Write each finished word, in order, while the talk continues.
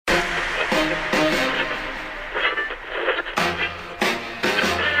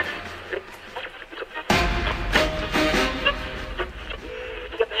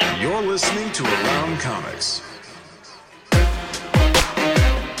listening to Around Comics.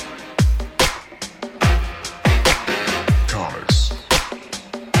 Comics.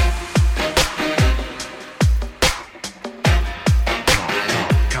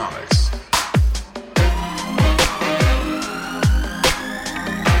 Comics.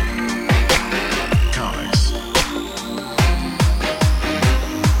 Comics.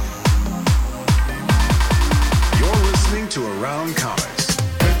 You're listening to Around Comics.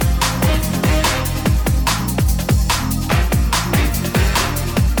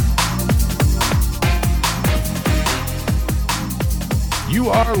 You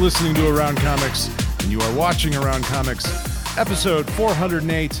are listening to Around Comics, and you are watching Around Comics, episode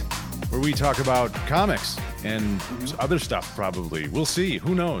 408, where we talk about comics and other stuff, probably. We'll see.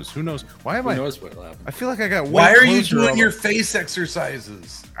 Who knows? Who knows? Why am Who knows what will happen? I feel like I got Why are you doing your face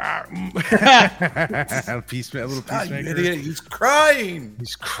exercises? little You peacemaker. idiot. He's crying.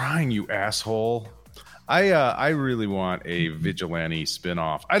 He's crying, you asshole. I really want a vigilante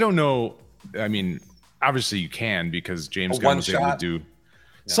spin-off. I don't know. I mean, obviously you can, because James Gunn was able to do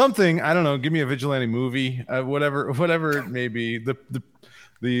something. I don't know. Give me a vigilante movie, whatever it may be.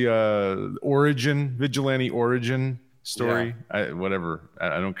 The origin, vigilante origin story, whatever.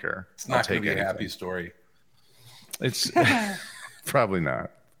 I don't care. It's not going to be a happy story. It's probably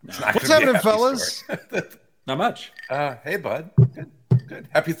not. It's not What's gonna be a happening, happy fellas? story. Not much. Hey, bud. Good.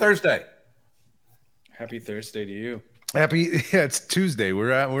 Happy Thursday. Happy Thursday to you. It's Tuesday.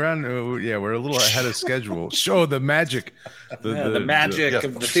 We're on. We're a little ahead of schedule. Show the magic, The magic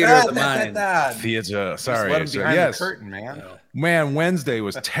of the theater of the mind. theater. Sorry, Let him so, behind yes, the curtain, man. man. Wednesday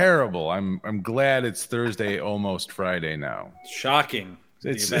was terrible. I'm glad it's Thursday, almost Friday now. Shocking.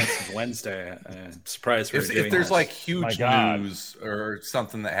 It's- The events of Wednesday. I'm surprised we're doing If there's this. like My huge God. news or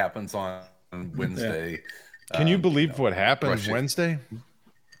something that happens on Wednesday, Can you believe what happened Russia. Wednesday?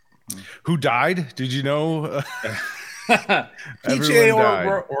 Who died? Did you know? PJ Everyone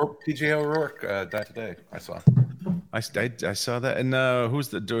died. PJ O'Rourke died today. I saw. I saw that. And who's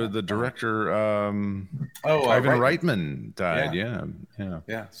the director? Ivan Reitman. Reitman died. Yeah.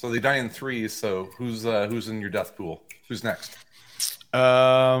 Yeah. So they die in threes. So who's in your death pool? Who's next?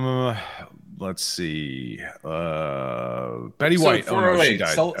 Let's see. Betty White. So, Oh, no, she 408,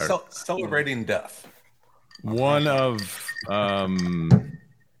 died. celebrating death. One of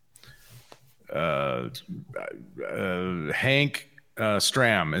Hank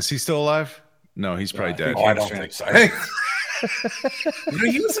Stram. Is he still alive? No, he's probably dead. Oh, I don't think so.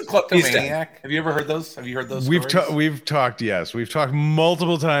 He was a kleptomaniac. Have you ever heard those? Have you heard those? We've talked. Yes, we've talked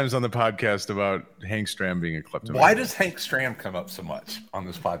multiple times on the podcast about Hank Stram being a kleptomaniac. Why does Hank Stram come up so much on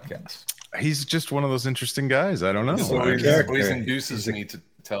this podcast? He's just one of those interesting guys. I don't know. It always induces me to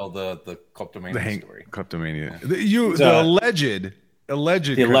tell the The kleptomania Hank story. kleptomania. The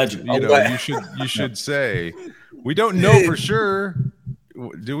alleged. You should say. We don't know for sure.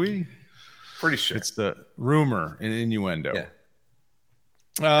 Do we? Pretty sure. It's the rumor and innuendo. Yeah.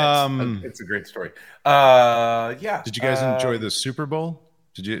 It's a great story. Yeah. Did you guys enjoy the Super Bowl?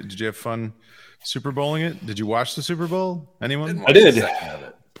 Did you have fun Super Bowling it? Did you watch the Super Bowl? Anyone? I did.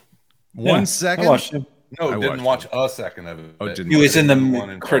 One second. I watched him. No, didn't watch a second of it. Oh, didn't He was in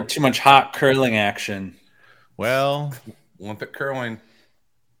One the and too much hot curling action. Well, Olympic curling.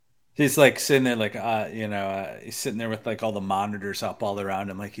 He's like sitting there, he's sitting there with like all the monitors up all around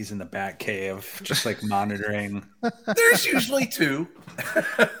him, like he's in the bat cave, just like monitoring. There's usually two.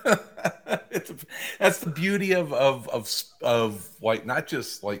 That's the beauty of like not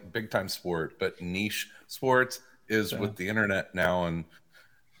just like big time sport, but niche sports is with the internet now, and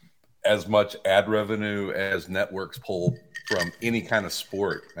as much ad revenue as networks pull from any kind of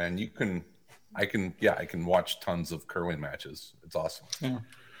sport, and I can watch tons of curling matches. It's awesome. Yeah.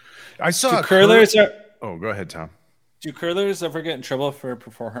 I saw Curlers Oh, go ahead, Tom. do curlers ever get in trouble for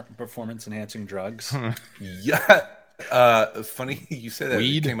performance enhancing drugs? Yeah. Funny you say that.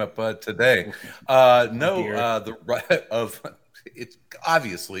 Weed? It came up today. It's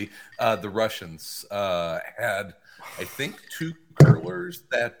obviously the Russians had, I think, 2 curlers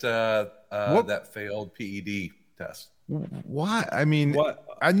that failed PED tests. What? I mean, What?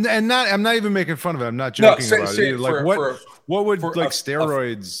 I'm not even making fun of it. I'm not joking about it. Like, what would for like a-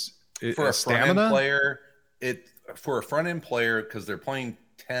 steroids? For a front end stamina player, because they're playing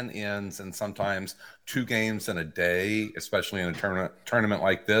 10 ends and sometimes 2 games in a day, especially in a tournament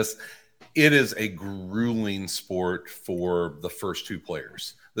like this, it is a grueling sport for the first 2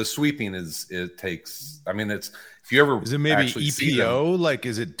 players. The sweeping takes. I mean, it's if you ever is it maybe actually see EPO? them, Like,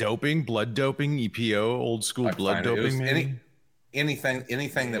 is it doping, blood doping, EPO, old school blood doping? Maybe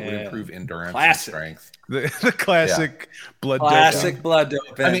anything that would improve endurance and strength. The classic blood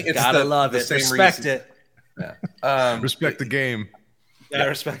doping. I mean, it's gotta love it. Respect reason. it. Yeah. Respect the game. Yeah,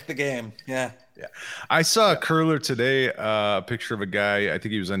 respect the game. Yeah. I saw a curler today, a picture of a guy, I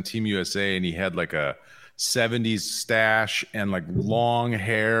think he was on Team USA, and he had like a 70s stash and like long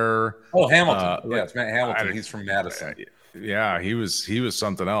hair. Oh, Hamilton. It's Matt Hamilton. He's from Madison. Yeah, he was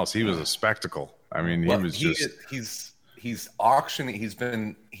something else. He was a spectacle. I mean, he's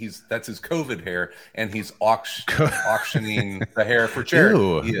auctioning. That's his COVID hair, and he's auctioning the hair for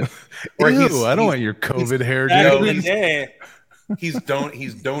charity. Ew. I don't want your COVID hair, dude. He's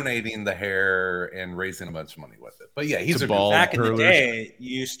donating the hair and raising a bunch of money with it. But yeah, he's back in the day,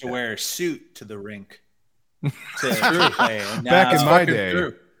 you used to wear a suit to the rink to play. Back in my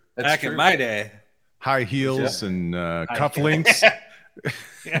day. Back in my day. High heels and cufflinks.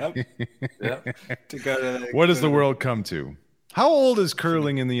 Yep. To go to what does the world come to? How old is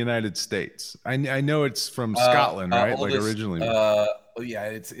curling in the United States? I know it's from Scotland, right? Oldest, like originally.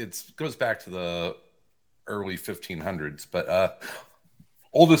 It goes back to the early 1500s, but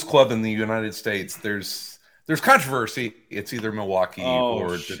oldest club in the United States. There's controversy. It's either Milwaukee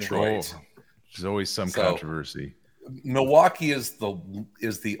or Detroit. There's always some controversy. Milwaukee is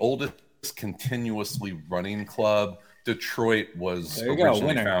the oldest continuously running club. Detroit was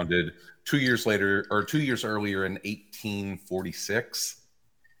originally founded 2 years earlier in 1846.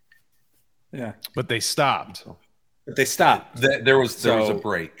 Yeah, but they stopped. There was a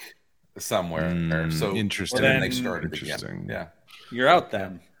break somewhere. So interesting. Then they started again. Yeah, you're out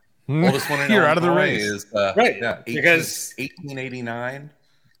then. Oldest one in you're out of the race. Is right? Yeah, because 1889.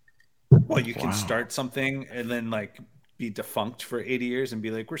 Well, you can start something and then like be defunct for 80 years and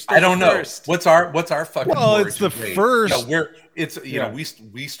be like, we're still. I don't know first. what's our fucking. Well, it's the first.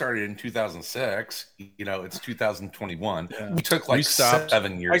 We started in 2006. It's 2021. Yeah. We took like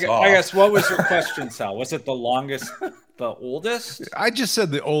 7 years off. I guess what was your question, Sal? Was it the longest, the oldest? I just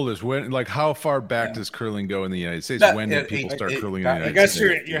said the oldest. When, like, how far back does curling go in the United States? When did people start curling in the United States?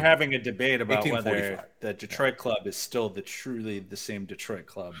 I guess you're having a debate about whether the Detroit club is still truly the same Detroit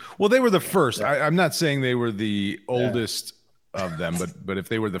club. Well, they were the first. I'm not saying they were the oldest of them, but if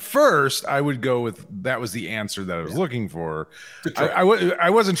they were the first, I would go with that was the answer that I was looking for. I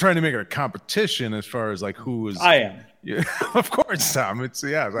wasn't trying to make it a competition as far as like who was. I am. Yeah, of course, Tom. It's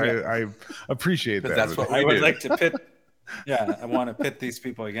I appreciate that. That's what I would like to pit. Yeah, I want to pit these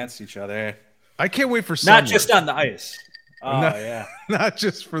people against each other. I can't wait for summer. Not just on the ice. Not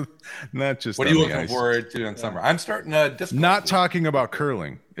just. What are you looking forward to in summer? I'm starting disc not talking about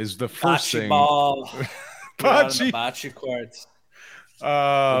curling is the first bocce thing. Ball. Bocce. Bocce courts.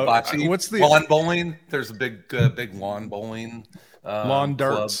 Bocce. What's the lawn bowling? There's a big lawn bowling lawn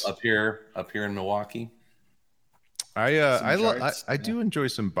darts club up here in Milwaukee. I do enjoy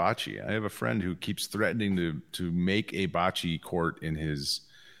some bocce. I have a friend who keeps threatening to make a bocce court in his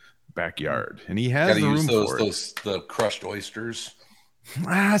backyard, and he has the room for it. The crushed oysters.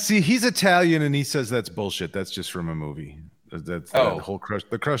 See, he's Italian, and he says that's bullshit. That's just from a movie. That whole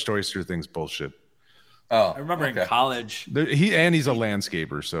crushed oyster thing's bullshit. I remember in college. He's a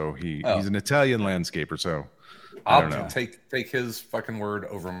landscaper, so he's an Italian landscaper. So I'll take his fucking word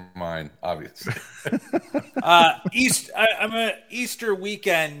over mine, obviously. I'm a Easter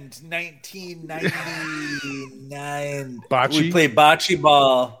weekend, 1999. Bocce? We played bocce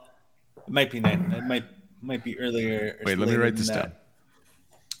ball. It might be It might be earlier. Wait, let me write this down.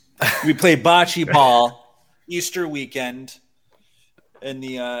 We played bocce ball Easter weekend in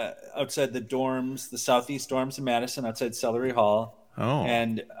the outside the dorms, the southeast dorms in Madison, outside Celery Hall. Oh,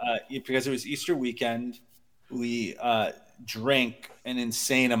 and because it was Easter weekend, we drank an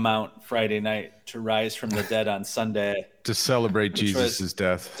insane amount Friday night to rise from the dead on Sunday to celebrate Jesus'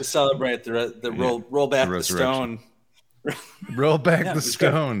 death. To celebrate roll back the stone. Roll back the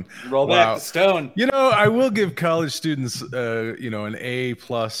stone. Roll back the stone. I will give college students, an A+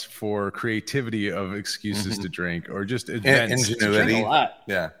 for creativity of excuses to drink or just events. Ingenuity. A lot.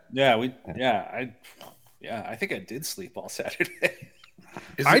 Yeah. I think I did sleep all Saturday.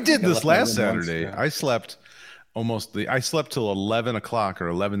 I did this last Saturday. I slept till 11 o'clock or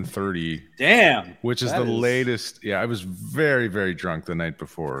 11:30. Damn. Which is the latest. Yeah, I was very, very drunk the night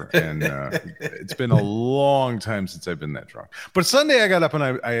before. And it's been a long time since I've been that drunk. But Sunday I got up and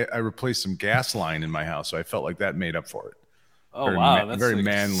I replaced some gas line in my house. So I felt like that made up for it. Oh, wow. That's very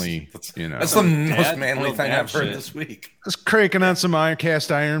manly. That's the most manly thing I've heard this week. Just cranking on some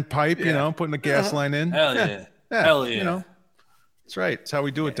cast iron pipe, putting the gas line in. Hell yeah. Hell yeah. That's right. That's how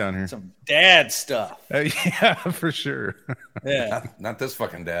we do it down here. Some dad stuff. Yeah, for sure. Yeah. Not this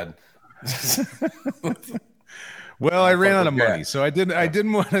fucking dad. Well, I ran out of money, so I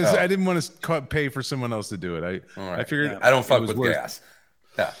didn't want to pay for someone else to do it. I figured I don't fuck with gas.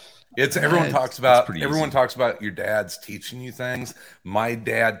 Yeah. Everyone talks about your dad's teaching you things. My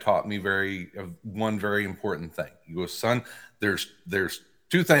dad taught me one very important thing. He goes, son, there's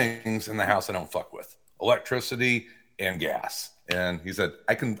two things in the house I don't fuck with: electricity and gas. And he said,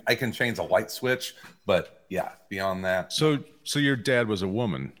 I can change a light switch, but yeah, beyond that. So your dad was a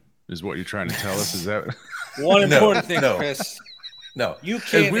woman, is what you're trying to tell us? Is that one important thing, Chris? No, you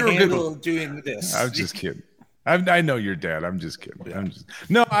can't handle doing this. I'm just kidding. I know your dad. I'm just kidding. Yeah.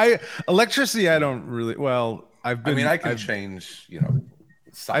 Electricity. I don't really. Well, I can change.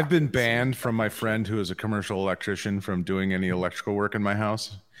 I've been banned from my friend who is a commercial electrician from doing any electrical work in my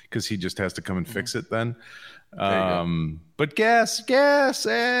house because he just has to come and fix it then. But gas,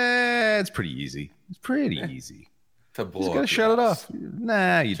 it's pretty easy. It's pretty easy. To blow you just gotta shut it off.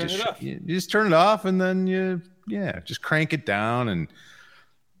 Nah, you just turn it off and then just crank it down and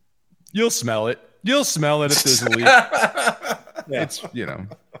you'll smell it. You'll smell it if there's a leak. It's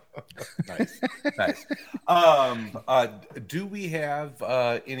nice. Do we have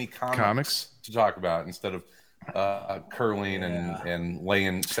any comics to talk about instead of curling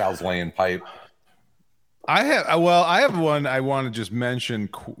and Sal's laying pipe? I have one I want to just mention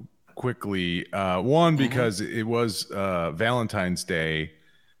quickly. One because it was Valentine's Day.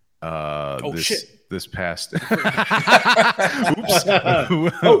 This past. Oops.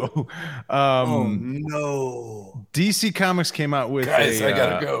 No. DC Comics came out with guys. I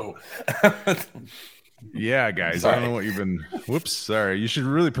gotta go. Yeah, guys. Sorry. I don't know what you've been. Whoops. Sorry. You should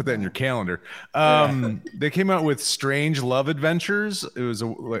really put that in your calendar. They came out with Strange Love Adventures. It was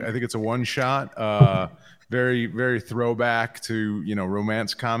I think it's a one shot. Very, very throwback to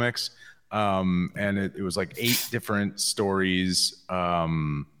romance comics. And it was like 8 different stories.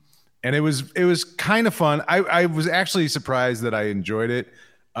 And it was kind of fun. I was actually surprised that I enjoyed it.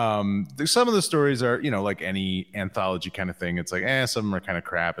 Some of the stories are, like any anthology kind of thing. It's like, some are kind of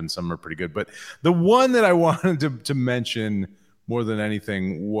crap and some are pretty good. But the one that I wanted to mention more than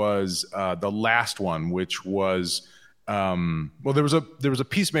anything was the last one, which was, there was a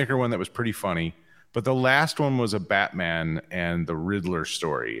Peacemaker one that was pretty funny. But the last one was a Batman and the Riddler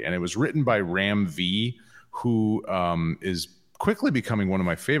story. And it was written by Ram V, who is quickly becoming one of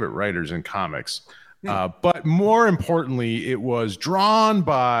my favorite writers in comics. But more importantly, it was drawn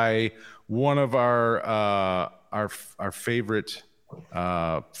by one of our favorite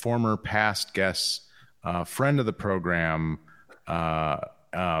former past guests, friend of the program,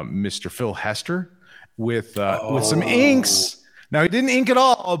 Mr. Phil Hester, with some inks. Now, he didn't ink it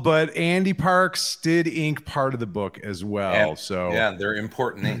all, but Andy Parks did ink part of the book as well. They're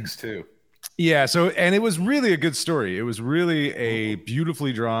important inks too. Yeah, and it was really a good story. It was really a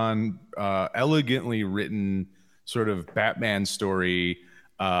beautifully drawn, elegantly written sort of Batman story,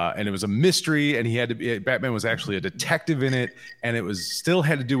 and it was a mystery. And Batman was actually a detective in it, and it was still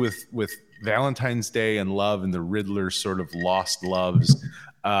had to do with Valentine's Day and love and the Riddler sort of lost loves.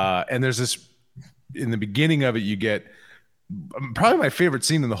 And there's this in the beginning of it, you get probably my favorite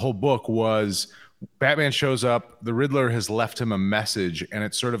scene in the whole book was Batman shows up, the Riddler has left him a message, and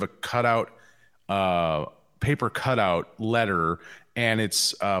it's sort of a paper cutout letter, and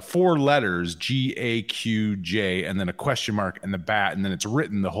it's 4 letters, GAQJ, and then a question mark and the bat, and then it's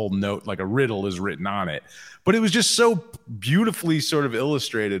written, the whole note, like a riddle is written on it. But it was just so beautifully sort of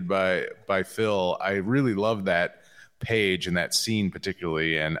illustrated by Phil. I really loved that page and that scene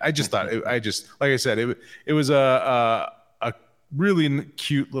particularly, and I just thought, like I said, it was a really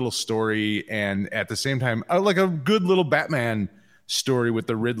cute little story, and at the same time, like a good little Batman story with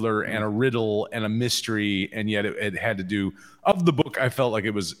the Riddler and a riddle and a mystery, and yet it had to do of the book. I felt like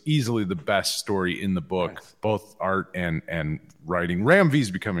it was easily the best story in the book, nice. Both art and writing. Ram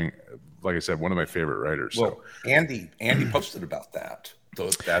V's becoming, like I said, one of my favorite writers. Well, so. Andy posted about that. So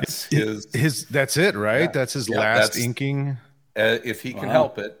that's his. That's it, right? Yeah. That's his last inking. If he can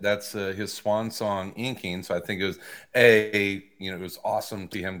help it, that's his swan song inking. So I think it was it was awesome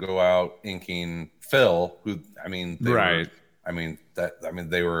to see him go out inking Phil, who they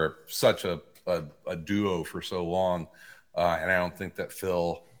were such a duo for so long, and I don't think that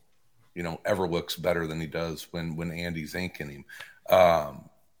Phil, ever looks better than he does when Andy's inking him.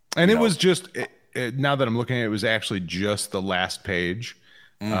 And it was just now that I'm looking at it, it was actually just the last page.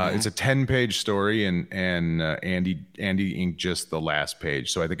 It's a 10-page story, and Andy inked just the last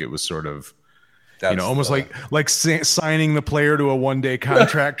page. So I think it was sort of, almost like signing the player to a one-day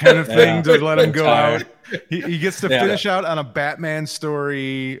contract kind of thing to let him go out. He gets to finish out on a Batman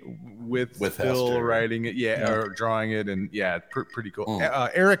story with Phil Hester. Writing it, or drawing it, and pretty cool.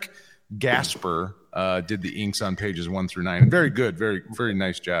 Eric Gasper did the inks on pages 1 through 9. Very good, very very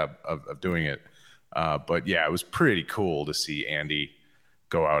nice job of doing it. But yeah, it was pretty cool to see Andy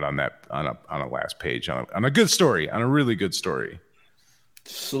go out on a last page on a good story, on a really good story.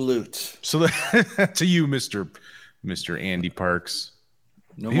 Salute. So to you, Mr. Andy Parks.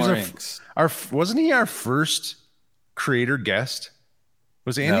 No more inks. Wasn't he our first creator guest?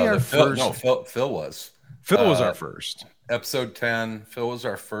 Was Andy our first? No, Phil was. Phil was our first. Episode 10. Phil was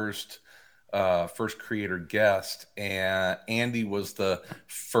our first creator guest, and Andy was the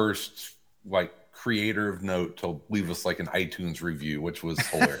first creator of note to leave us an iTunes review, which was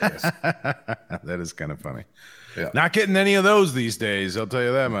hilarious. That is kind of funny. Yeah. Not getting any of those these days, I'll tell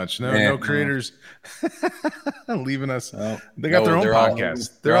you that much. No creators leaving us. They got their own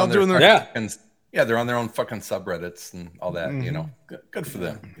podcast. They're all doing their they're on their own fucking subreddits and all that. Good for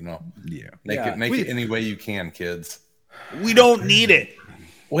them. Make it any way you can, kids. We don't need it.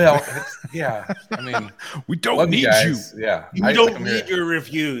 Well, I mean, we don't need you. Yeah, you don't need your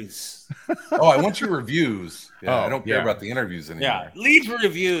reviews. I want your reviews. I don't care about the interviews anymore. Yeah, leave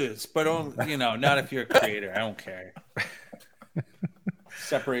reviews, but not if you're a creator. I don't care.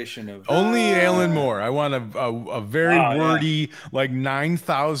 Separation of only Alan Moore. I want a very wordy,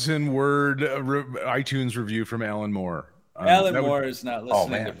 9,000 word iTunes review from Alan Moore. Alan Moore is not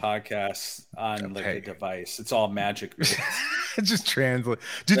listening to podcasts on a device. It's all magic. Just translate.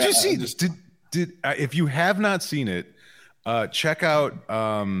 Did you see? Did if you have not seen it, check out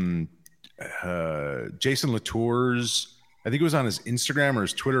Jason Latour's. I think it was on his Instagram or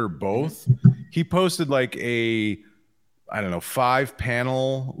his Twitter or both. He posted a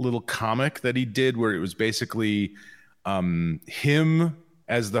 5-panel little comic that he did where it was basically him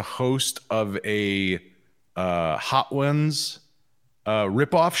as the host of a Hot Ones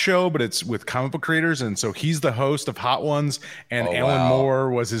ripoff show, but it's with comic book creators, and so he's the host of Hot Ones, and Alan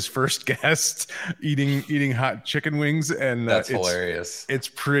Moore was his first guest eating hot chicken wings, and that's hilarious. It's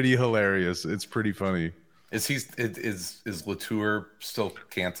pretty hilarious. It's pretty funny. Is Latour still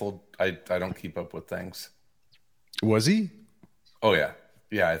canceled? I don't keep up with things. Was he? Oh yeah.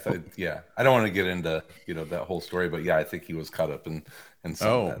 I thought I don't want to get into that whole story, but I think he was caught up in some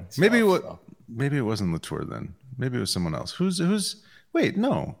of that stuff, maybe it wasn't Latour then. Maybe it was someone else. Wait,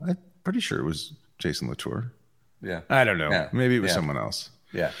 no. I'm pretty sure it was Jason Latour. Yeah. I don't know. Yeah. Maybe it was someone else.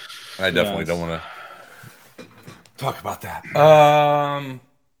 Yeah. I definitely don't want to talk about that.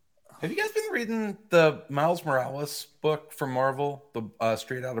 Have you guys been reading the Miles Morales book from Marvel, the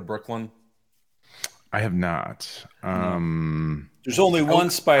Straight Outta Brooklyn? I have not. There's only one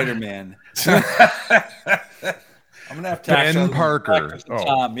Spider-Man. I'm gonna have Ben Parker.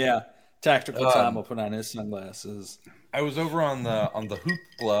 Tom, Tactical Tom will put on his sunglasses. I was over on the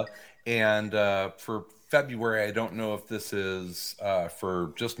Hoopla, and for February, I don't know if this is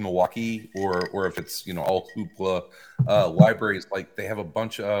for just Milwaukee or if it's all Hoopla libraries. They have a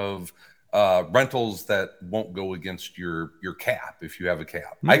bunch of rentals that won't go against your cap if you have a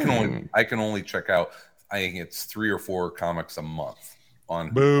cap. I can only check out, I think it's 3 or 4 comics a month on.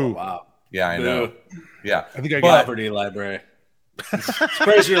 Boo! Oh, wow. Yeah, I know. Yeah, I think I got Property Library.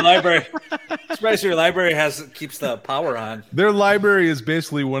 Surprised your library keeps the power on. Their library is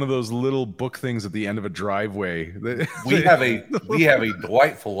basically one of those little book things at the end of a driveway. We have a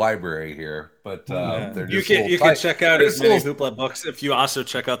delightful library here, but they're just you can check out as many Hoopla books if you also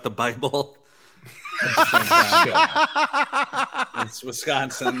check out the Bible. It's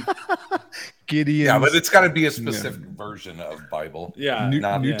Wisconsin. Gideon. Yeah, but it's got to be a specific version of Bible. Yeah,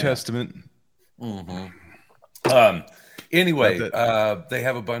 New Testament. Mm-hmm. Anyway, they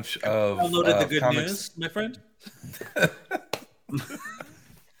have a bunch of downloaded the good comics. news, my friend.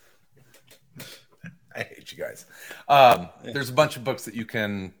 I hate you guys. There's a bunch of books that you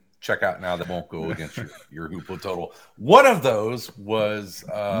can check out now that won't go against your Hoopla total. One of those was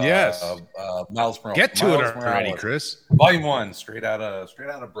Miles Morales. Get to it already, Chris. Volume 1, straight out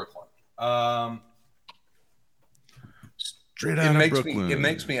of Brooklyn. It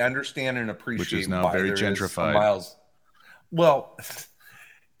makes me understand and appreciate, which is now very gentrified. Miles. Well,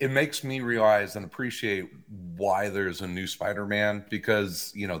 it makes me realize and appreciate why there's a new Spider-Man,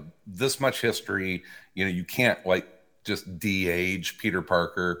 because this much history, you can't just de-age Peter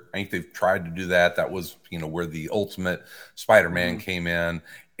Parker. I think they've tried to do that. That was where the Ultimate Spider-Man came in,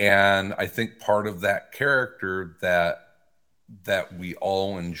 and I think part of that character that we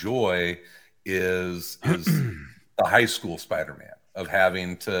all enjoy is the high school Spider-Man, of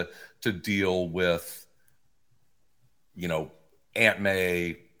having to deal with Aunt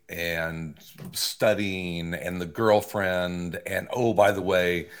May and studying and the girlfriend, and oh, by the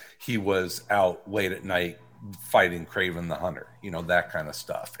way, he was out late at night fighting Kraven the Hunter, that kind of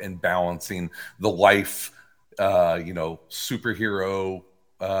stuff, and balancing the life, superhero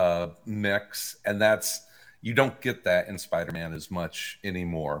mix. And you don't get that in Spider-Man as much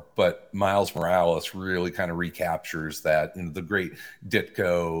anymore, but Miles Morales really kind of recaptures that in the great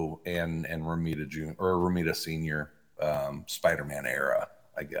Ditko and Romita Jr. or Romita Sr. Spider-Man era,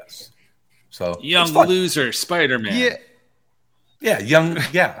 I guess. So young loser Spider-Man. Yeah, young.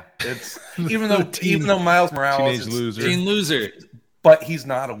 Yeah, it's even though Miles Morales is teen loser, but he's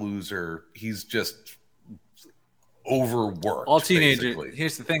not a loser. He's just overworked. All teenagers. Basically.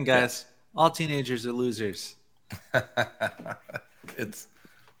 Here's the thing, guys. All teenagers are losers. It's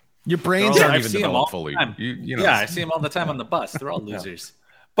your brains aren't even developed fully. Yeah, I see them all the time on the bus. They're all losers.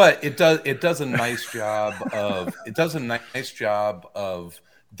 But it does a nice job of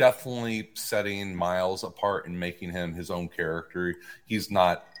definitely setting Miles apart and making him his own character. He's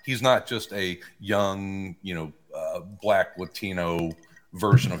not just a young, black Latino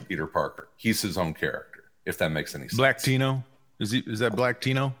version of Peter Parker. He's his own character, if that makes any sense. Black Tino? Is that Black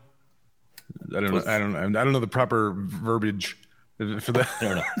Tino? I don't know the proper verbiage for that. I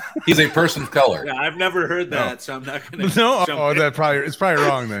don't know. He's a person of color. Yeah, I've never heard that, so I'm not going to. No, it's probably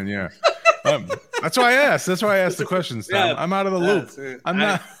wrong then. Yeah, that's why I asked. That's why I asked the questions. Yeah, I'm out of the loop. I'm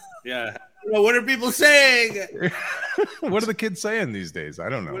not. Yeah. Well, what are people saying? What are the kids saying these days? I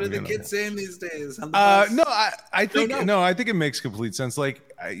don't know. What are the kids saying these days? I think it makes complete sense. Like,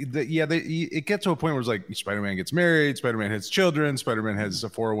 it gets to a point where it's like Spider-Man gets married, Spider-Man has children, Spider-Man has a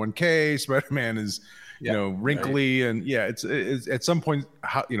 401k, Spider-Man is, wrinkly, right. And it's at some point,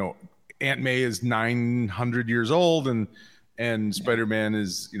 Aunt May is 900 years old, and Spider-Man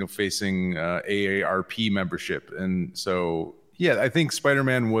is facing AARP membership, and so I think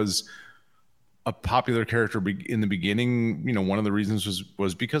Spider-Man was a popular character in the beginning. One of the reasons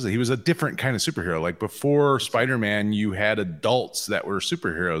was because he was a different kind of superhero. Like before Spider-Man, you had adults that were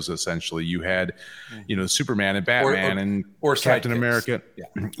superheroes. Essentially, you had, Superman and Batman or Captain America,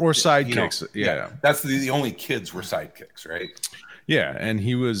 or sidekicks. That's the only kids were sidekicks, right? Yeah, and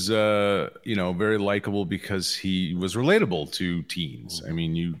he was, very likable because he was relatable to teens. I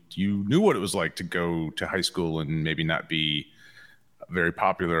mean, you knew what it was like to go to high school and maybe not be very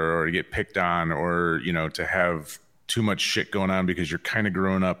popular, or to get picked on, or to have too much shit going on because you're kind of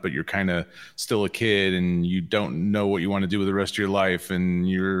grown up but you're kind of still a kid and you don't know what you want to do with the rest of your life, and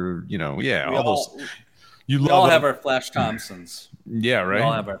you're we all have our Flash Thompsons. Yeah, right. We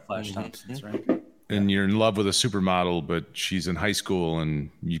all have our Flash Thompsons, right? And you're in love with a supermodel, but she's in high school and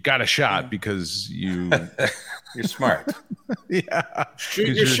you got a shot because you're smart. Yeah,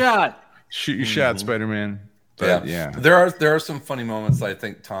 shoot your shot, Spider-Man. But, there are some funny moments I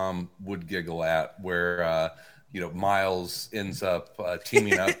think Tom would giggle at where Miles ends up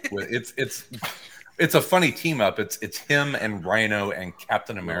teaming up with it's a funny team up. It's him and Rhino and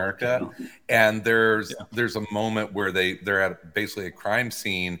Captain America, and there's a moment where they're at basically a crime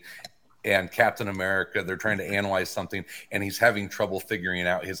scene, and Captain America, they're trying to analyze something, and he's having trouble figuring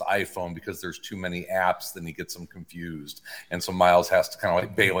out his iPhone because there's too many apps, then he gets them confused. And so Miles has to kind of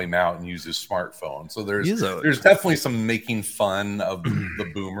like bail him out and use his smartphone. So there's definitely some making fun of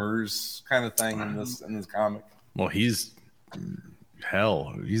the boomers kind of thing in this comic. Well, he's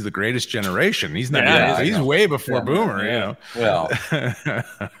the greatest generation. He's not he's way before Boomer, Well,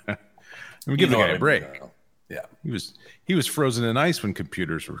 I mean, give the guy a break. Yeah. He was frozen in ice when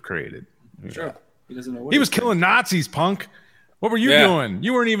computers were created. Sure. He doesn't know what he was killing Nazis, punk. What were you doing?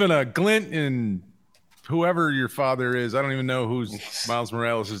 You weren't even a glint in whoever your father is. I don't even know who's Miles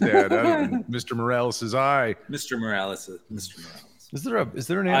Morales' dad. Mr. Morales' eye. Mr. Morales. Is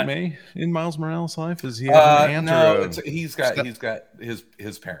there an Aunt May in Miles Morales' life? Is he have an aunt? No, he's got his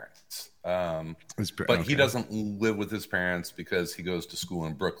parents. But he doesn't live with his parents because he goes to school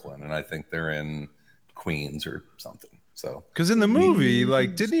in Brooklyn, and I think they're in Queens or something. So, because in the movie,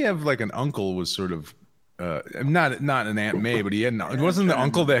 didn't he have like an uncle was sort of not an Aunt May, but he had it wasn't the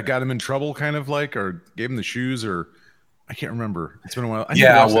uncle that got him in trouble, kind of like, or gave him the shoes, or I can't remember. It's been a while.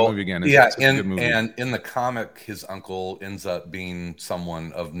 That movie again. And in the comic, his uncle ends up being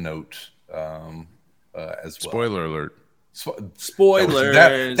someone of note as well. Spoiler alert. Spoilers.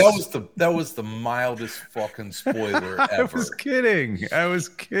 That was the mildest fucking spoiler ever. I was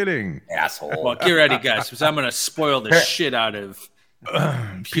kidding. Asshole. Well, get ready, guys, because I'm going to spoil the shit out of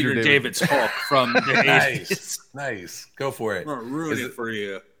Peter David's Hulk from the 80s. Nice. Go for it. I'm rooting for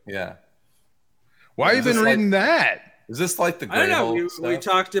you. Yeah. Why have you been reading that? Is this like the Grey Hulk stuff? We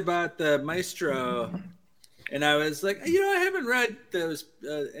talked about the Maestro, and I was like, I haven't read those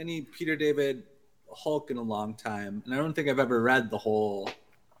any Peter David Hulk in a long time, and I don't think I've ever read the whole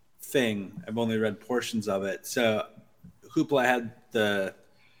thing. I've only read portions of it. So Hoopla had the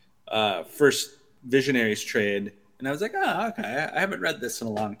first Visionaries trade, and I was like, oh, okay. I haven't read this in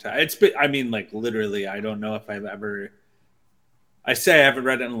a long time. It's been, I mean, like literally, I don't know if I've ever. I say I haven't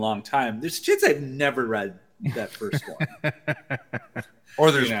read it in a long time. There's a chance I've never read that first one.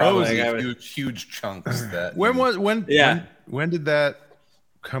 Or there's probably like huge chunks that. When did that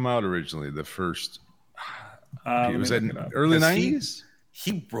come out originally? The first. Was that early 90s?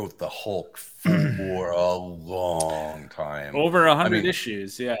 He wrote the Hulk for a long time. Over 100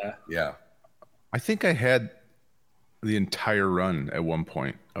 issues, yeah. Yeah. I think I had the entire run at one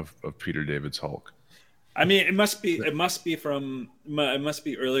point of Peter David's Hulk. I mean, it must be earlier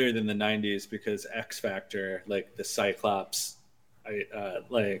than the 90s because X Factor, like the Cyclops,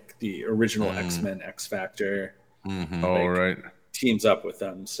 like the original X-Men X Factor, right, teams up with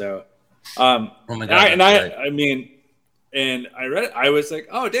them. So, oh my God, I mean, and I read it. I was like,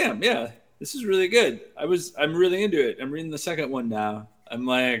 oh damn, yeah, this is really good. I'm really into it. I'm reading the second one now.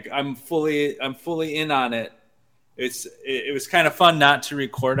 I'm fully in on it. It was kind of fun not to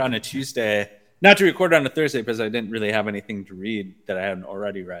record on a Tuesday, not to record on a Thursday because I didn't really have anything to read that I hadn't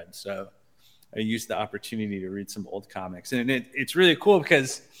already read. So I used the opportunity to read some old comics, and it's really cool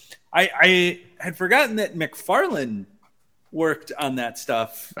because I had forgotten that McFarlane worked on that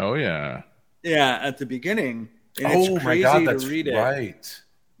stuff. Oh yeah, at the beginning. And it's crazy my God, that's to read it. Right.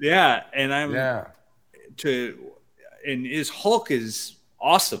 Yeah, and and his Hulk is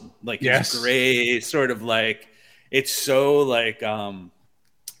awesome. Like it's gray, sort of like it's so like I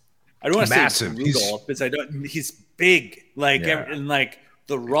don't want to say brutal because he's big, like and like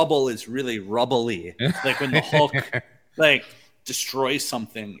the rubble is really rubbly. Like when the Hulk like destroys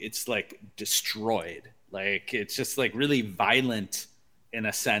something, it's like destroyed. Like it's just like really violent in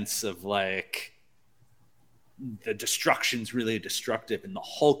a sense of like the destruction's really destructive, and the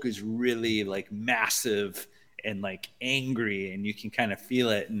Hulk is really like massive and like angry, and you can kind of feel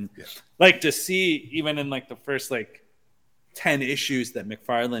it. And like to see even in like the first like 10 issues that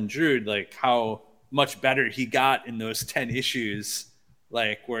McFarlane drew, like how much better he got in those 10 issues,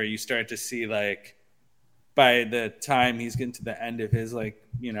 like where you start to see like by the time he's getting to the end of his like,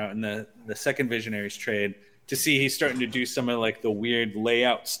 you know, in the second Visionaries trade, to see he's starting to do some of like the weird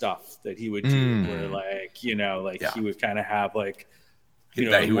layout stuff that he would do where like, you know, like he would kind of have like, you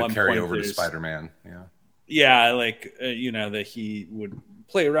know, that he would carry over to Spider-Man. Yeah. Like, you know, that he would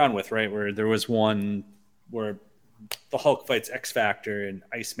play around with, right. Where there was one where the Hulk fights X-Factor and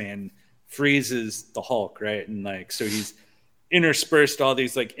Iceman freezes the Hulk. Right. And like, so he's interspersed all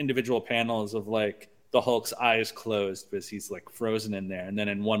these like individual panels of like the Hulk's eyes closed because he's like frozen in there. And then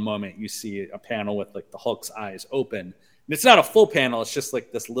in one moment you see a panel with like the Hulk's eyes open. And it's not a full panel. It's just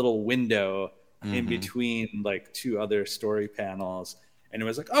like this little window in between like two other story panels. And it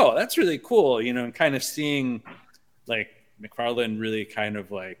was like, oh, that's really cool. You know, and kind of seeing like McFarlane really kind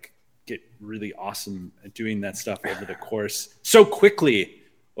of like get really awesome at doing that stuff over the course so quickly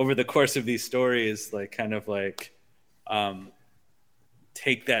over the course of these stories, like kind of like,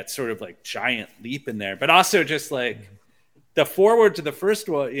 take that sort of like giant leap in there, but also just like the forward to the first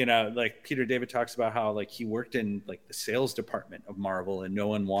one, you know, like Peter David talks about how like he worked in like the sales department of Marvel and no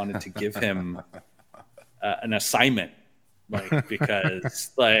one wanted to give him an assignment, like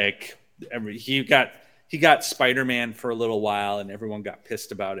because like he got Spider-Man for a little while and everyone got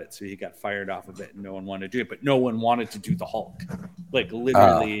pissed about it, so he got fired off of it and no one wanted to do it. But no one wanted to do the Hulk, like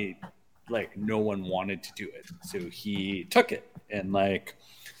literally. Like no one wanted to do it, so he took it. And like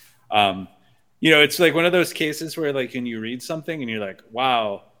you know, it's like one of those cases where like when you read something and you're like,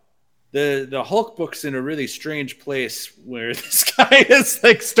 wow, the Hulk book's in a really strange place where this guy is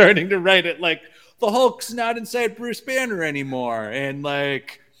like starting to write it like the Hulk's not inside Bruce Banner anymore, and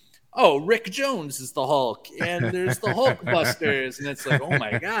like, oh, Rick Jones is the Hulk and there's the Hulk Busters, and it's like, oh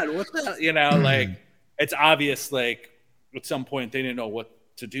my God, what the, you know, like it's obvious like at some point they didn't know what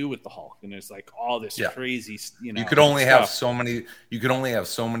to do with the Hulk, and there's like all this crazy, you know, you could only have so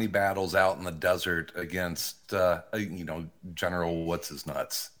many battles out in the desert against you know, General what's his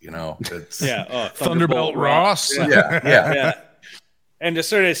nuts, you know, it's Thunderbolt Ross. yeah and to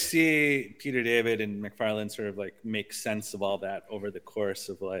sort of see Peter David and McFarlane sort of like make sense of all that over the course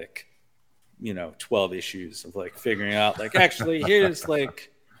of like, you know, 12 issues of like figuring out like actually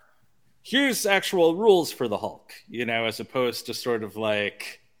here's actual rules for the Hulk, you know, as opposed to sort of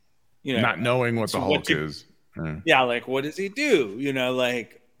like, you know, not knowing what the Hulk is. Yeah. Like, what does he do? You know,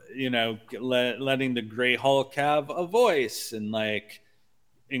 like, you know, letting the Gray Hulk have a voice and like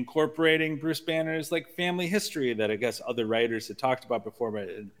incorporating Bruce Banner's like family history that I guess other writers had talked about before, but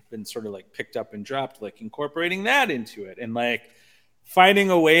it had been sort of like picked up and dropped, like incorporating that into it. And like, finding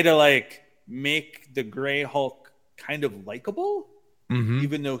a way to like make the Gray Hulk kind of likable,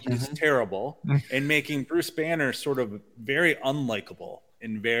 even though he's terrible, and making Bruce Banner sort of very unlikable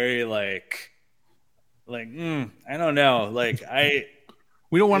and very like I don't know, like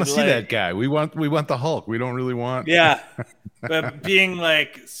we don't want to see that guy. We want the Hulk. We don't really want. Yeah, but being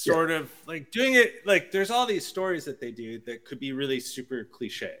like sort of like doing it like there's all these stories that they do that could be really super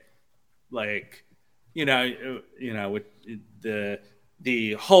cliche, like you know with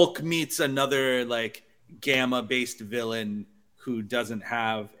the Hulk meets another like gamma based villain who doesn't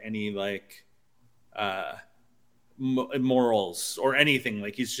have any like morals or anything.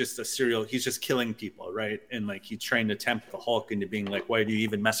 Like he's just he's just killing people, right? And like he's trying to tempt the Hulk into being like, why do you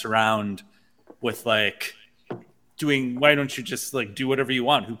even mess around with like why don't you just like do whatever you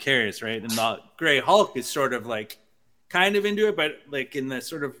want? Who cares, right? And the Gray Hulk is sort of like kind of into it, but like in the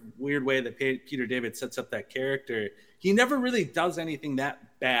sort of weird way that Peter David sets up that character, he never really does anything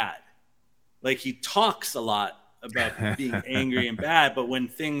that bad. Like he talks a lot about being angry and bad, but when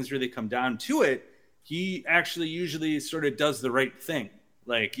things really come down to it, he actually usually sort of does the right thing.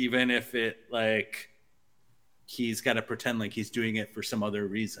 Like even if it like he's got to pretend like he's doing it for some other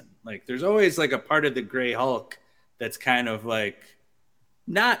reason. Like there's always like a part of the Gray Hulk that's kind of like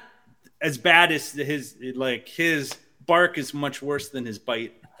not as bad as his bark is much worse than his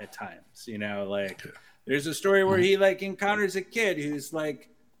bite at times, you know, like there's a story where he like encounters a kid who's like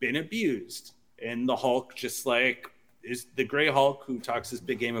been abused, and the Hulk just like is the Gray Hulk who talks this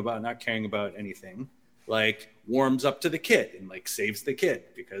big game about not caring about anything, like warms up to the kid and like saves the kid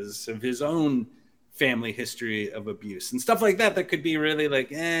because of his own family history of abuse and stuff like that. That could be really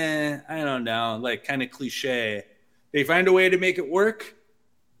like, I don't know, like kind of cliche. They find a way to make it work,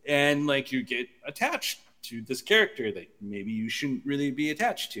 and like you get attached to this character that maybe you shouldn't really be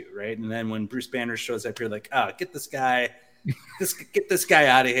attached to, right? And then when Bruce Banner shows up, you're like, get this guy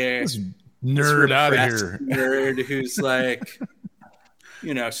out of here. This nerd out of here. Nerd who's like,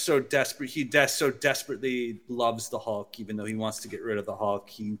 you know, so desperate. He so desperately loves the Hulk, even though he wants to get rid of the Hulk.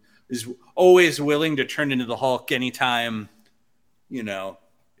 He is always willing to turn into the Hulk anytime, you know,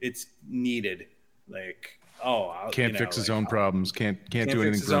 it's needed. Like, can't fix his own problems. Can't do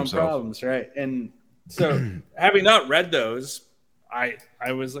anything for himself. Problems, right? And so, having not read those, I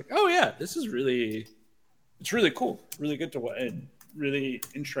was like, oh yeah, this is really, it's really cool, really good to and really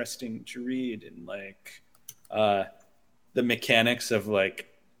interesting to read, and like the mechanics of like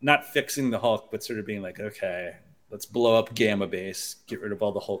not fixing the Hulk, but sort of being like, okay, let's blow up Gamma Base, get rid of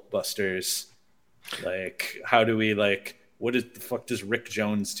all the Hulk busters. Like, how do we like? What the fuck does Rick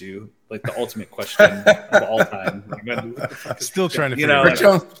Jones do? Like the ultimate question of all time. Like, still trying to figure it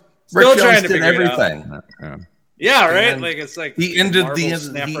out. Rick Jones did everything. Yeah, right. Like it's like he ended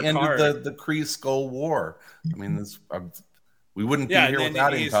the Kree Skull War. I mean, we wouldn't be here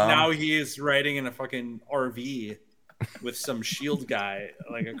without him. Now he is riding in a fucking RV with some Shield guy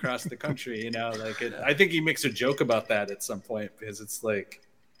like across the country. You know, like I think he makes a joke about that at some point because it's like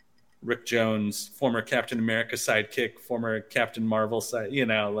Rick Jones, former Captain America sidekick, former Captain Marvel side. You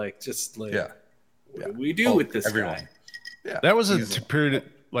know, like just like what do we do with this guy? Yeah, that was a period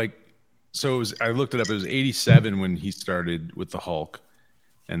like. So it was, I looked it up. It was 87 when he started with the Hulk,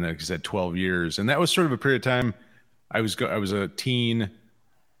 and like I said, 12 years, and that was sort of a period of time. I was a teen,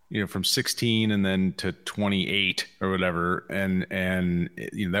 you know, from 16 and then to 28 or whatever, and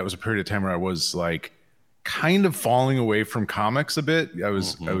you know that was a period of time where I was like kind of falling away from comics a bit. I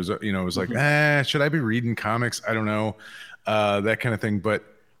was you know, I was like, should I be reading comics? I don't know, that kind of thing. But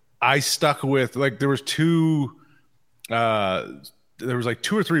I stuck with like there was like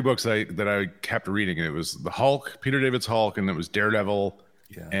 2 or 3 books that I kept reading, and it was the Hulk, Peter David's Hulk, and it was Daredevil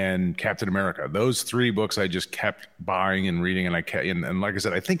and Captain America. Those 3 books I just kept buying and reading, and and like I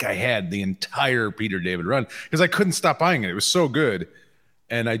said, I think I had the entire Peter David run because I couldn't stop buying it. It was so good,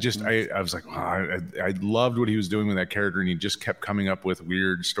 and I was like, wow, I loved what he was doing with that character, and he just kept coming up with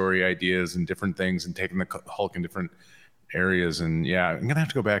weird story ideas and different things, and taking the Hulk in different areas. And I'm gonna have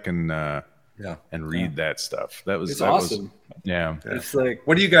to go back and read that stuff. That was awesome. It's like,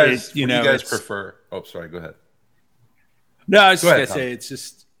 what do you guys prefer? Oh, sorry, go ahead. No, I was just gonna say, it's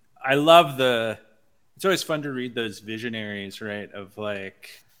just I love it's always fun to read those visionaries, right? Of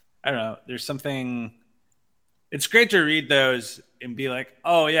like, I don't know, there's something. It's great to read those and be like,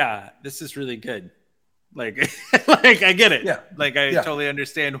 oh yeah, this is really good. Like, like I get it. Yeah. Like I totally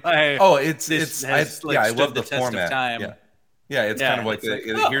understand why. Oh, I love the format. Time. Yeah, it's kind of like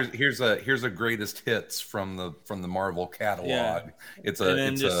here's a greatest hits from the Marvel catalog. Yeah. It's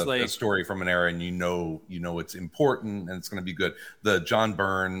a story from an era, and you know it's important and it's going to be good. The John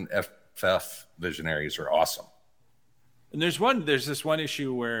Byrne FF Visionaries are awesome. And there's this one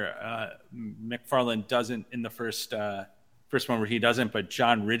issue where McFarlane doesn't in the first one where he doesn't, but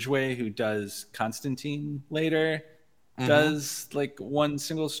John Ridgway, who does Constantine later, does like one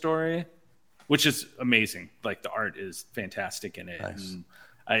single story, which is amazing. Like the art is fantastic in it. Nice. And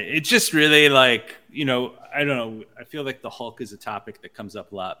it's just really like, I don't know. I feel like the Hulk is a topic that comes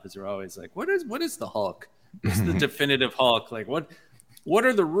up a lot because we're always like, what is the Hulk? What's the definitive Hulk? Like what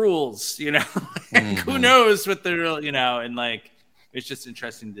are the rules? Who knows what the real, and like, it's just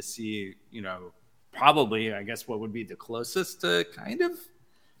interesting to see, probably, I guess, what would be the closest to kind of,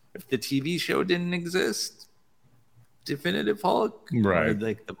 if the TV show didn't exist, definitive Hulk, right? Or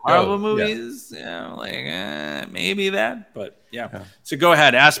like the Marvel movies, maybe that, but yeah. So go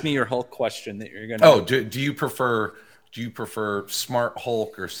ahead, ask me your Hulk question that you're gonna. Oh, do you prefer Smart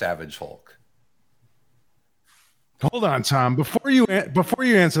Hulk or Savage Hulk? Hold on, Tom. Before you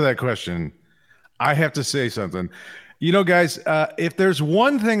answer that question, I have to say something. Guys, if there's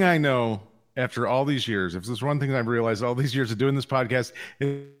one thing I know after all these years, if there's one thing I've realized all these years of doing this podcast,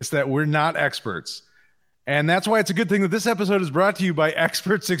 it's that we're not experts. And that's why it's a good thing that this episode is brought to you by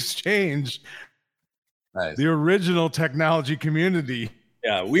Experts Exchange, nice. The original technology community.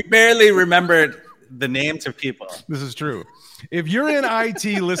 Yeah, we barely remembered the names of people. This is true. If you're in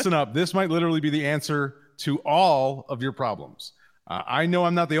IT, listen up. This might literally be the answer to all of your problems. I know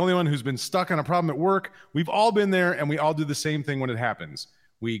I'm not the only one who's been stuck on a problem at work. We've all been there, and we all do the same thing when it happens.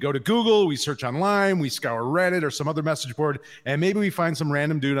 We go to Google, we search online, we scour Reddit or some other message board, and maybe we find some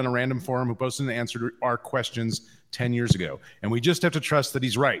random dude on a random forum who posted an answer to our questions 10 years ago. And we just have to trust that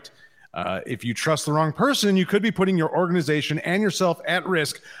he's right. If you trust the wrong person, you could be putting your organization and yourself at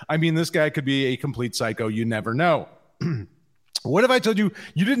risk. I mean, this guy could be a complete psycho. You never know. What if I told you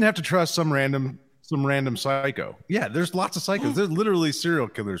didn't have to trust some random psycho? Yeah, there's lots of psychos. There's literally serial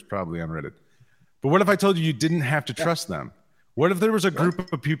killers probably on Reddit. But what if I told you didn't have to trust them? What if there was a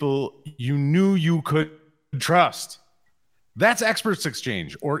group of people you knew you could trust? That's Experts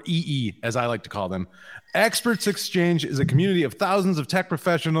Exchange, or EE, as I like to call them. Experts Exchange is a community of thousands of tech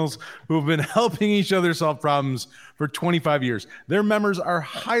professionals who have been helping each other solve problems for 25 years. Their members are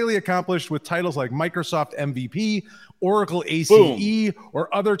highly accomplished with titles like Microsoft MVP, Oracle ACE,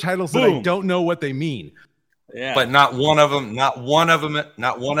 or other titles that I don't know what they mean. Yeah. But not one of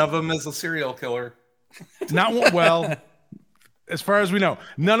them is a serial killer. Not one, well, as far as we know,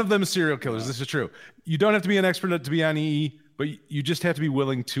 none of them are serial killers. This is true. You don't have to be an expert to be on EE, but you just have to be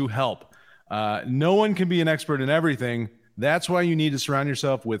willing to help. No one can be an expert in everything. That's why you need to surround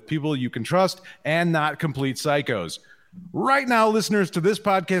yourself with people you can trust and not complete psychos. Right now, listeners to this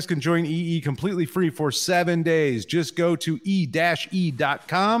podcast can join EE completely free for 7 days. Just go to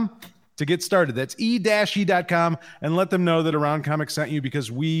e-e.com to get started. That's e-e.com and let them know that Around Comics sent you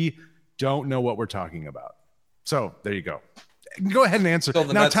because we don't know what we're talking about. So there you go. Go ahead and answer.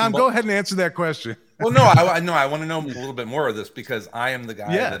 Now, Tom, go ahead and answer that question. Well, no, I want to know a little bit more of this because I am the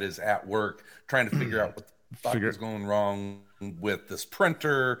guy that is at work trying to figure out what the fuck is going wrong with this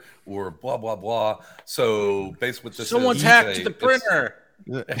printer or blah, blah, blah. So based with this, someone's hacked the printer.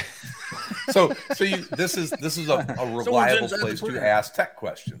 This is a reliable place to ask tech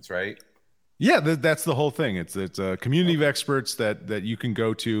questions, right? Yeah, that's the whole thing. It's a community of experts that you can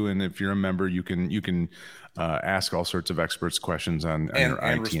go to, and if you're a member, you can ask all sorts of experts questions on your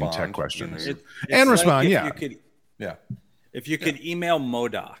IT and tech questions, and respond. If you could email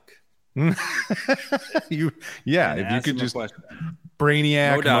MODOK. If you could just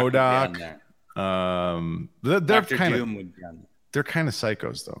Brainiac, MODOK. They're kind of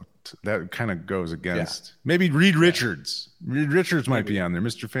psychos though. That kind of goes against maybe Reed Richards. Reed Richards might be on there.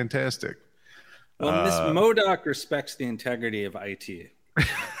 Mr. Fantastic. Well, Miss MODOK respects the integrity of IT.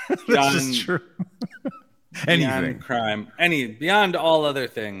 This is true. Anything, crime, beyond all other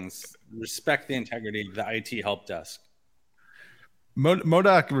things, respect the integrity of the IT help desk.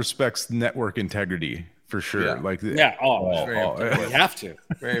 MODOK respects network integrity for sure. You have to.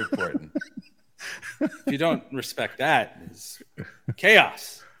 Very important. If you don't respect that, it's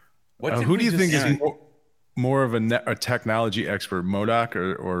chaos. Who do you think is more of a technology expert, MODOK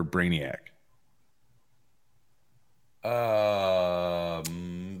or Brainiac?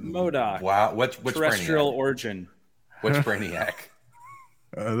 MODOK. Wow, which terrestrial Brainiac? Origin? Which Brainiac?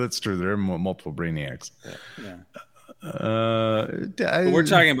 That's true. There are multiple Brainiacs. We're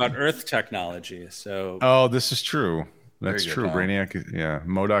talking about Earth technology, so. This is true. That's true. Brainiac,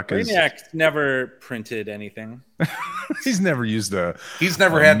 Brainiac's never printed anything. He's never used He's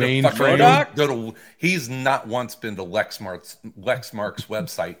never had MODOK. He's not once been to Lexmark's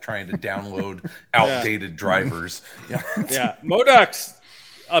website trying to download outdated drivers. MODOK's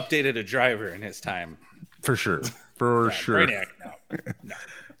updated a driver in his time. For sure. for sure. Brainiac, no.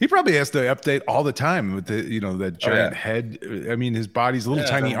 He probably has to update all the time with the giant head. I mean, his body's little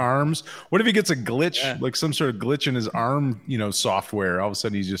tiny arms. What if he gets a glitch, like some sort of glitch in his arm, software? All of a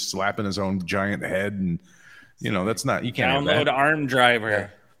sudden, he's just slapping his own giant head, and that's not. You can't download arm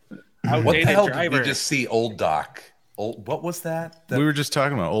driver. What the hell did we just see? Old Doc. What was that? We were just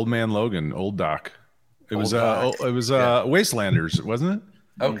talking about Old Man Logan, Old Doc. It was Wastelanders, wasn't it?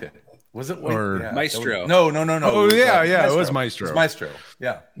 Okay. Was it Maestro? No. Oh yeah, it was Maestro. It was Maestro.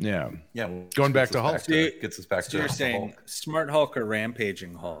 Yeah. Going back to Hulk. Gets us back to you're saying Hulk. Smart Hulk or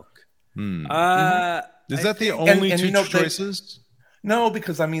Rampaging Hulk? Is that the only two choices? No,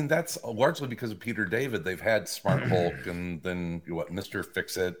 because I mean that's largely because of Peter David. They've had Smart Hulk, and then Mr.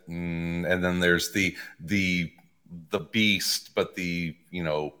 Fix-It, and then there's the Beast, but the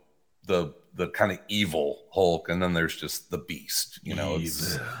kind of evil Hulk, and then there's just the Beast.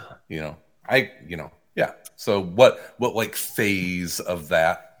 So what like phase of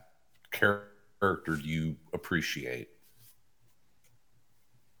that character do you appreciate?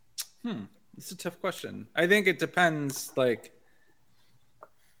 It's a tough question. I think it depends. Like,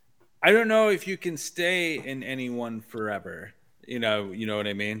 I don't know if you can stay in anyone forever. You know what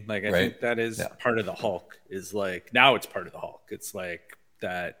I mean? Like, I think that is part of the Hulk. Is like now it's part of the Hulk. It's like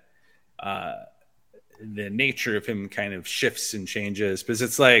that. The nature of him kind of shifts and changes because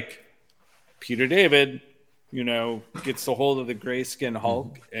it's like Peter David, gets a hold of the grayskin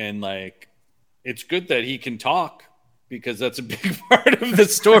Hulk, and like it's good that he can talk because that's a big part of the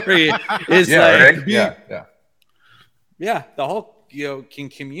story. The Hulk, can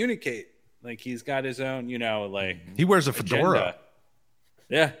communicate. Like he's got his own, he wears a fedora.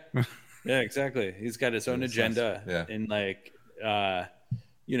 Agenda. Yeah, exactly. He's got his own agenda, and like.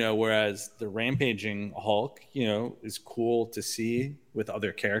 Whereas the Rampaging Hulk, is cool to see with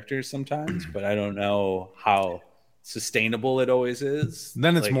other characters sometimes, but I don't know how sustainable it always is.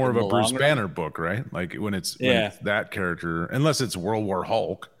 Then it's more of a Bruce Banner book, right? Like when it's that character, unless it's World War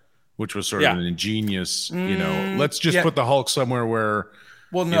Hulk, which was sort of an ingenious, let's just put the Hulk somewhere where.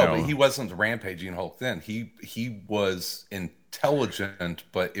 Well, no, but he wasn't the Rampaging Hulk then. He was intelligent,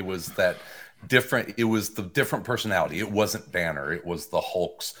 but it was that. Different. It was the different personality. It wasn't Banner. It was the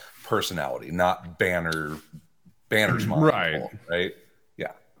Hulk's personality, not Banner's mind. Right.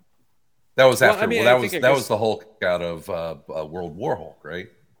 Yeah. That was after. That was the Hulk out of World War Hulk, right?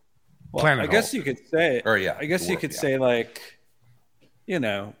 Well, I guess you could say. I guess you could say like,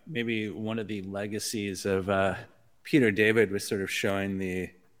 maybe one of the legacies of Peter David was sort of showing the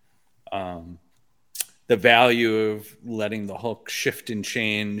value of letting the Hulk shift and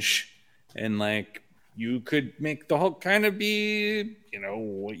change. And like you could make the Hulk kind of be,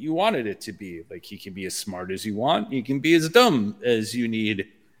 what you wanted it to be. Like he can be as smart as you want. He can be as dumb as you need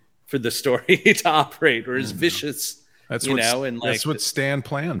for the story to operate, or as vicious. That's what Stan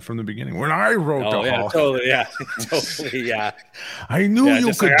planned from the beginning. When I wrote the Hulk, totally, I knew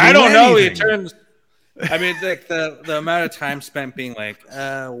you could. I don't know. He turns. I mean, like the amount of time spent being like,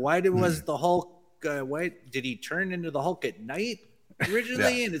 why was the Hulk? Why did he turn into the Hulk at night?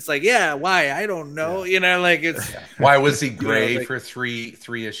 Originally, and it's like, why? I don't know. It's why was he gray for three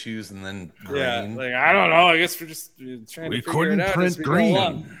issues and then green? I don't know. I guess we're just trying to figure it out. We couldn't print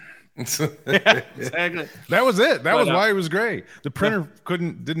green. Exactly. That was it. That was why it was gray. The printer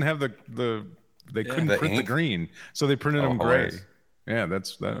didn't have they couldn't print the green, so they printed them gray. Yeah,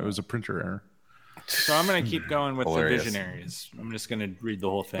 that was a printer error. So I'm gonna keep going with the Visionaries. I'm just gonna read the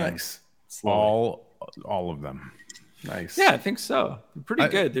whole thing. Nice. All of them. Nice. Yeah, I think so. Pretty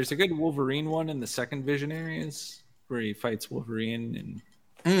good. There's a good Wolverine one in the second Visionaries where he fights Wolverine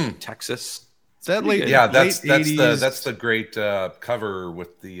in Texas. That's the great cover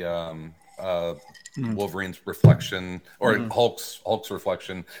with the Wolverine's reflection or Hulk's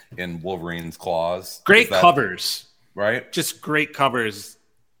reflection in Wolverine's claws. Great covers, right? Just great covers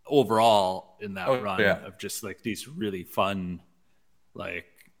overall in that run of just like these really fun, like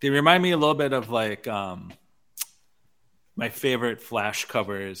they remind me a little bit of like my favorite Flash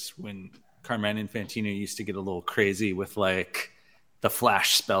covers when Carmine Infantino used to get a little crazy with like the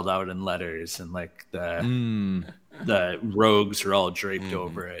Flash spelled out in letters and like the rogues are all draped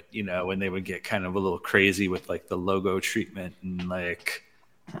over it, when they would get kind of a little crazy with like the logo treatment and like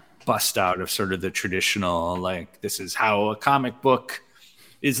bust out of sort of the traditional, like this is how a comic book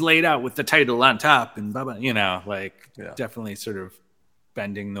is laid out with the title on top and blah, blah, definitely sort of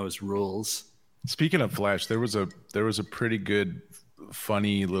bending those rules. Speaking of Flash, there was a pretty good,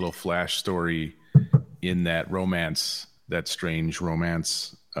 funny little Flash story in that romance, that strange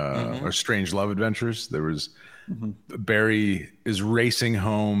romance, or Strange Love Adventures. There was Barry is racing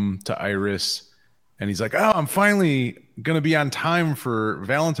home to Iris, and he's like, "Oh, I'm finally gonna be on time for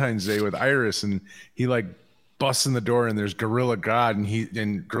Valentine's Day with Iris," and he like busts in the door, and there's Gorilla Grodd,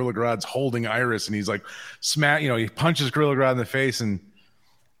 and Gorilla Grodd's holding Iris, and he's like, he punches Gorilla Grodd in the face, and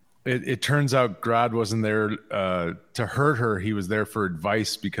it turns out Grodd wasn't there to hurt her. He was there for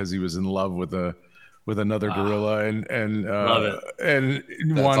advice because he was in love with another gorilla and wanted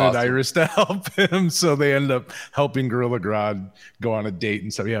awesome. Iris to help him. So they end up helping Gorilla Grodd go on a date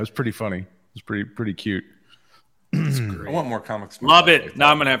and stuff. Yeah, it was pretty funny. It was pretty cute. I want more comics. Love it. Like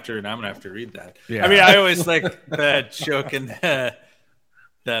now I'm gonna have to read that. Yeah. I mean, I always like the joke in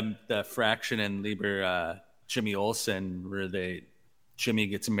the Fraction and Lieber Jimmy Olsen where Jimmy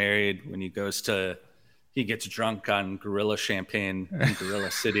gets married when he gets drunk on Gorilla champagne in Gorilla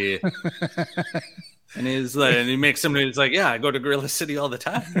City. And he's like, and he makes somebody who's like, yeah, I go to Gorilla City all the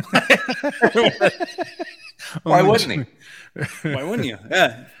time. Why wouldn't he? Why wouldn't you?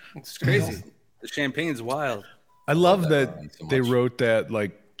 Yeah, it's crazy. The champagne's wild. I love that they wrote that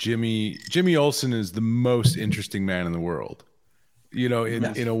like Jimmy Olsen is the most interesting man in the world. In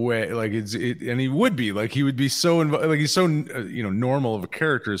a way, like and he would be like he would be so like he's so normal of a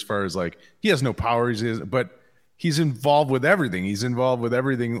character as far as like he has no powers, but he's involved with everything. He's involved with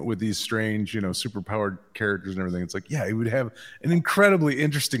everything with these strange, superpowered characters and everything. It's like, yeah, he would have an incredibly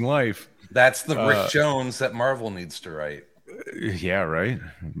interesting life. That's the Rick Jones that Marvel needs to write. Yeah, right.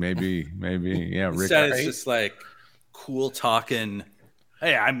 Maybe. Yeah, Rick. It's just like cool talking.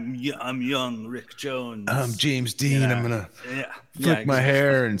 Hey, I'm young Rick Jones. I'm James Dean. I'm gonna flip my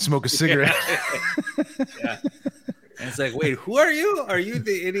hair and smoke a cigarette. Yeah. And it's like, wait, who are you? Are you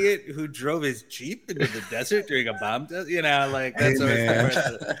the idiot who drove his Jeep into the desert during a bomb test? Like that's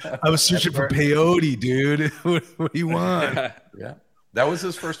I was searching for peyote, dude. What do you want? Yeah, that was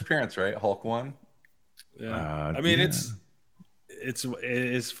his first appearance, right? Hulk 1. Yeah, I mean, it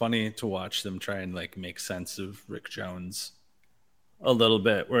is funny to watch them try and like make sense of Rick Jones a little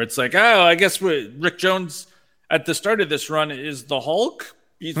bit, where it's like, oh, I guess Rick Jones at the start of this run is the Hulk.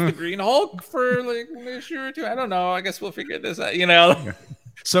 He's the Green Hulk for like an issue or two. I don't know. I guess we'll figure this out.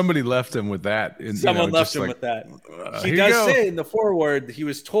 Somebody left him with that. Someone left him with that. He does say in the foreword he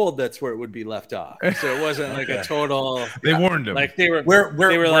was told that's where it would be left off. So it wasn't like a total. They warned him. Like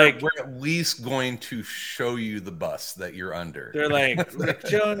we're at least going to show you the bus that you're under. They're like Rick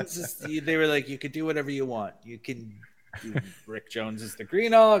Jones. They were like, you could do whatever you want. You can. Rick Jones is the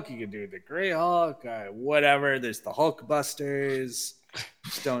Green Hulk. You can do the Gray Hulk. Whatever. There's the Hulk Busters.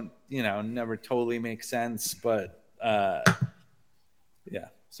 Just don't, never totally make sense. But yeah.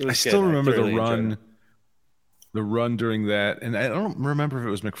 So I still remember the run during that, and I don't remember if it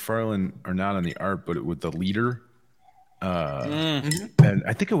was McFarlane or not on the art, but with the leader. And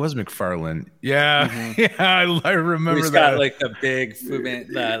I think it was McFarlane. Yeah, yeah, I remember He's that. Got like the big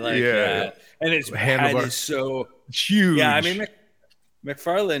and his head is so huge. Yeah, I mean,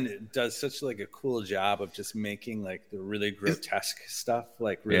 McFarlane does such like a cool job of just making like the really grotesque stuff.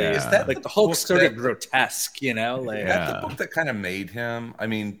 Like really, is that like the Hulk's sort of grotesque? Like that's the book that kind of made him. I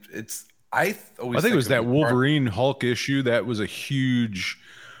mean, I think it was that Wolverine Hulk issue that was a huge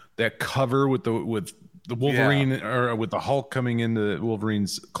cover with the Wolverine or with the Hulk coming into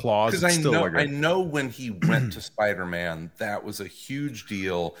Wolverine's claws. Because I know when he went to Spider-Man, that was a huge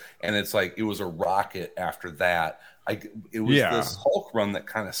deal, and it's like it was a rocket after that. It was this Hulk run that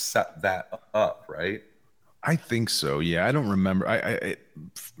kind of set that up, right? I think so. Yeah, I don't remember.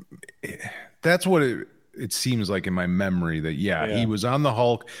 That's what it seems like in my memory that he was on the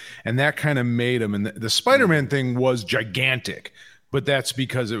Hulk, and that kind of made him. And the Spider-Man thing was gigantic. But that's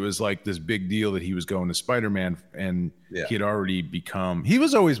because it was like this big deal that he was going to Spider-Man, and he had already become. He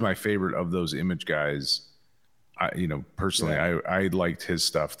was always my favorite of those Image guys. Personally, I liked his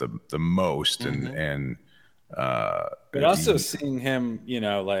stuff the most, but also seeing him,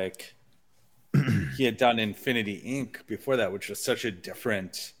 like he had done Infinity Inc. before that, which was such a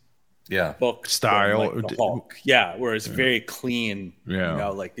different book style, like the Hulk. Where it's very clean.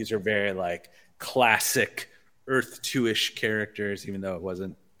 Like these are very like classic Earth 2-ish characters, even though it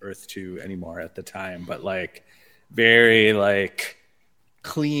wasn't Earth 2 anymore at the time, but like very like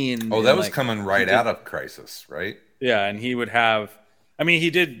clean. Oh, that was coming right out of Crisis, right? Yeah, and he would have. I mean, he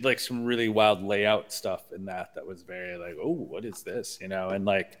did like some really wild layout stuff in that was very like, oh, what is this? And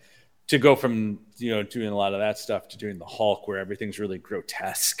like to go from doing a lot of that stuff to doing the Hulk, where everything's really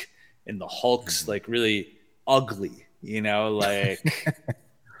grotesque and the Hulk's like really ugly, like.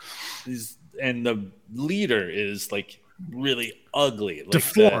 And the leader is like really ugly, like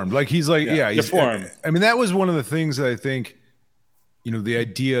deformed. Like he's like, he's deformed. I mean, that was one of the things that I think, the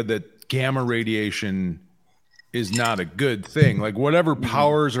idea that gamma radiation is not a good thing. Like whatever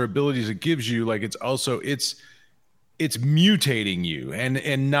powers or abilities it gives you, like it's mutating you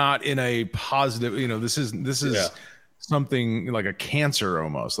and not in a positive, this is something like a cancer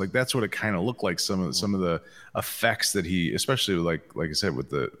almost. Like that's what it kind of looked like. Some of the effects that he, especially like I said with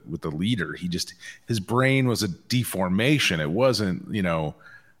the leader, his brain was a deformation. It wasn't,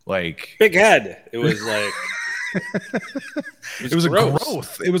 like big head. It was like it was a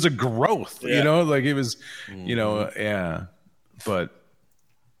growth. It was a growth, like it was, yeah. But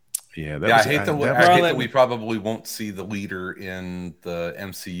yeah, I hate that we probably won't see the leader in the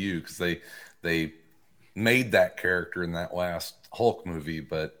MCU because they made that character in that last Hulk movie,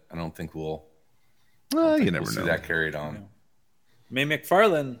 but I don't think we'll you never see know that carried on. I mean,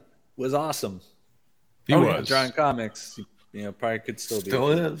 McFarlane was awesome. He was drawing comics. Probably could still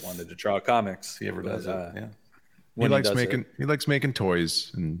is wanted to draw comics. He ever does it, yeah. He likes making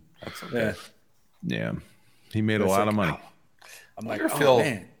toys, and yeah, he made a lot of money. I'm like,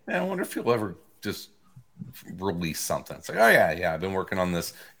 man, I wonder if he'll ever just release something. It's like, I've been working on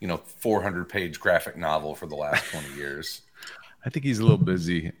this, 400-page graphic novel for the last 20 years. I think he's a little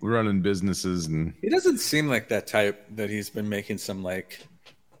busy running businesses, and he doesn't seem like that type that he's been making some like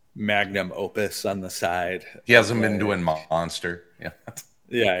magnum opus on the side. He hasn't been doing Monster.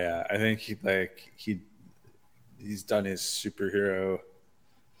 Yeah. I think he's done his superhero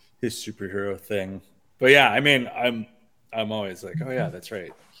thing. But yeah, I mean, I'm always like, oh yeah, that's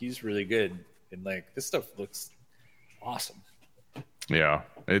right. He's really good, and like this stuff looks awesome. Yeah,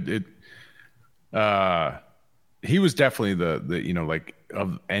 he was definitely the like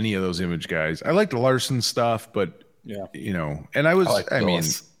of any of those Image guys. I liked Larson stuff, but and I mean,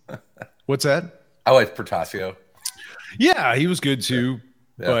 what's that? I liked Portasio. Yeah, he was good too,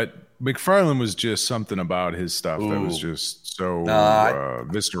 but McFarlane was just something about his stuff that was just so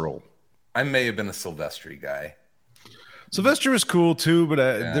visceral. I may have been a Silvestri guy. Silvestri was cool too, but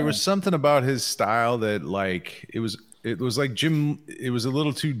there was something about his style that like it was like Jim. It was a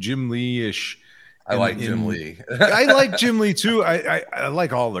little too Jim Lee-ish. I like Jim Lee. I like Jim Lee too. I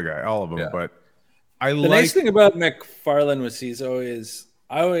like all of them, but the nice thing about McFarlane was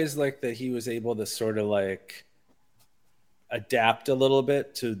I always liked that he was able to sort of like adapt a little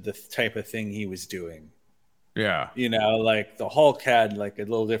bit to the type of thing he was doing. Yeah. Like the Hulk had like a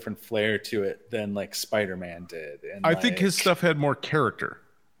little different flair to it than like Spider-Man did. And I think his stuff had more character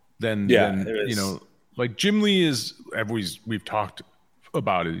than like Jim Lee is, we've talked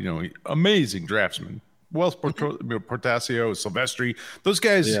about it, amazing draftsman. Wells Portasio, Silvestri, those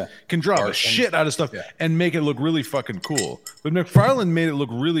guys can draw the shit out of stuff and make it look really fucking cool. But McFarlane made it look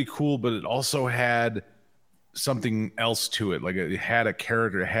really cool, but it also had something else to it. Like it had a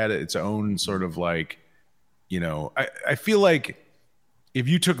character, it had its own sort of like, I feel like if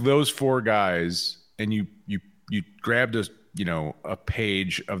you took those four guys and you grabbed a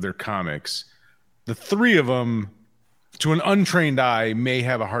page of their comics, the three of them to an untrained eye may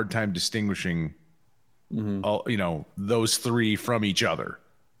have a hard time distinguishing those three from each other.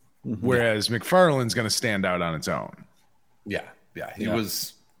 Whereas McFarlane's going to stand out on its own. Yeah. He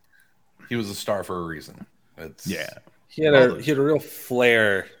was a star for a reason. He had a real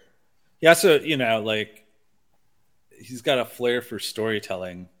flair. He also, like he's got a flair for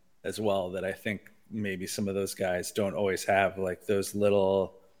storytelling as well that I think maybe some of those guys don't always have, like those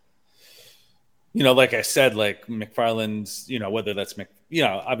little, like I said, like McFarlane's, whether that's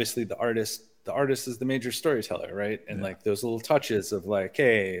obviously the artist is the major storyteller, right? And like those little touches of like,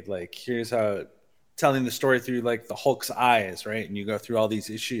 hey, like here's how telling the story through like the Hulk's eyes, right? And you go through all these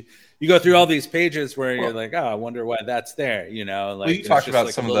these pages where you're like, oh, I wonder why that's there, like you talked about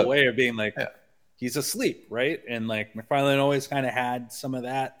like some a of little the way of being like he's asleep, right? And like McFarlane always kind of had some of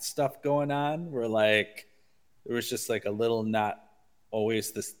that stuff going on where like there was just like a little not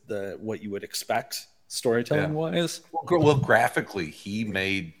always the what you would expect storytelling wise. Well, graphically, he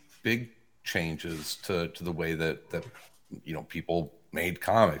made big changes to the way that people made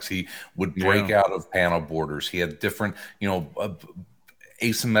comics. He would break out of panel borders. He had different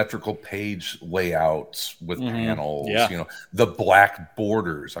asymmetrical page layouts with panels. The black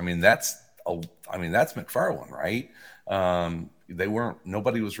borders. I mean that's McFarlane, right?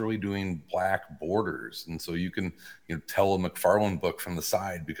 Nobody was really doing black borders, and so you can tell a McFarlane book from the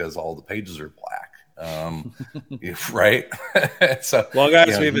side because all the pages are black. Right? So, well,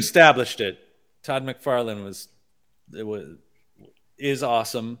 guys, we've established it. Todd McFarlane is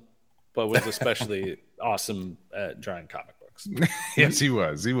awesome, but was especially awesome at drawing comic books. Yes, he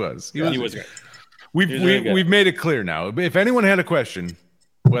was. He was great. We've made it clear now. If anyone had a question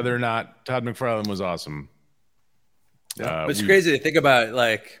whether or not Todd McFarlane was awesome, it's crazy to think about.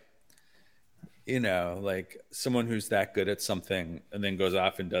 Like, you know, like someone who's that good at something and then goes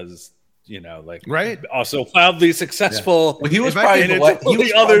off and does, you know, like also wildly successful. Well, he was probably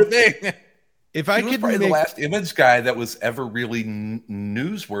the other thing. If I could be the last Image guy that was ever really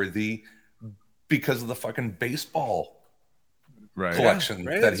newsworthy because of the fucking baseball collection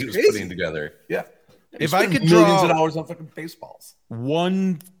that he was putting together. Yeah. If I could millions of dollars on fucking baseballs.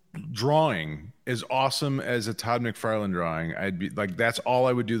 One drawing as awesome as a Todd McFarlane drawing, I'd be like, that's all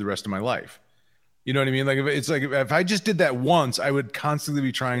I would do the rest of my life. You know what I mean? Like if I just did that once, I would constantly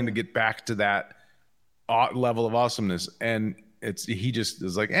be trying to get back to that level of awesomeness. And he just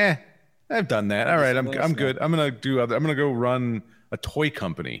is like, I've done that. All right, I'm good. I'm gonna go run a toy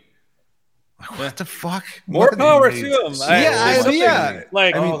company. Like, what the fuck? More power to him.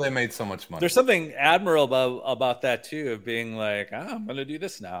 They made so much money. There's something admirable about that too, of being like, I'm gonna do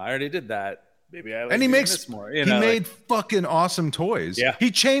this now. I already did that. Maybe I. And he makes this more. He made fucking awesome toys. Yeah,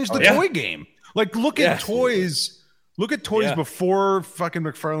 he changed the toy game. Like, look at toys. Look at toys before fucking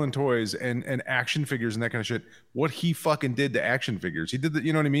McFarlane toys and action figures and that kind of shit. What he fucking did to action figures. He did that,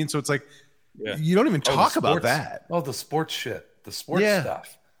 you know what I mean? So it's like, you don't even talk about that. Oh, the sports shit. The sports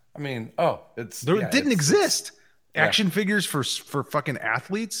stuff. I mean, it didn't exist. Action figures for fucking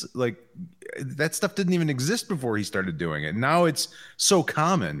athletes, like that stuff didn't even exist before he started doing it. Now it's so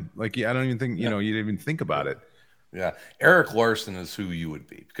common. Like, I don't even think, you didn't even think about it. Yeah. Eric Larson is who you would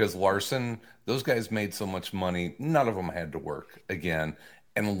be, because Larson, those guys made so much money. None of them had to work again.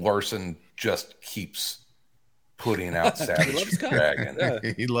 And Larson just keeps putting out Savage Dragon. Yeah.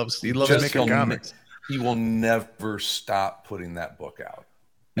 He loves making comics. He will never stop putting that book out.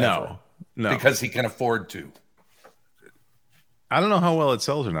 No. Because he can afford to. I don't know how well it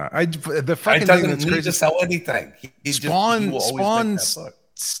sells or not. The fucking it doesn't need to sell anything. Spawn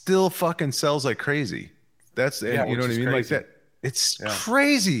still fucking sells like crazy. That's you know what I mean? Crazy. Like that. It's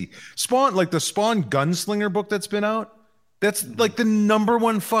crazy. Spawn, like the Spawn Gunslinger book that's been out. That's like the number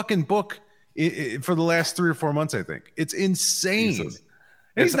one fucking book for the last 3 or 4 months. I think it's insane.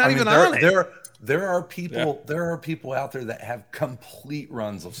 He's not even on it. There are people. There are people out there that have complete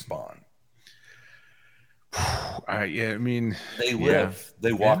runs of Spawn. I mean, they live.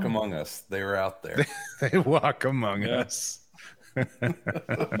 They walk among us. They are out there. They walk among us.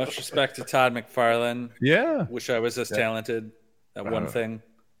 Much respect to Todd McFarlane. Yeah, wish I was as talented at one thing.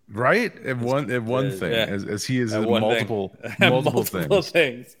 Right, at one thing, as he is at multiple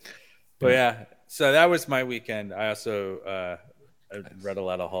things. But so that was my weekend. I also I read a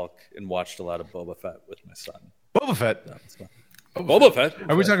lot of Hulk and watched a lot of Boba Fett with my son. Boba Fett. Boba Fett.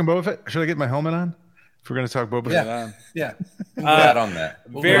 Are we talking Boba Fett? Should I get my helmet on? If we're going to talk Boba Fett, we'll add on that.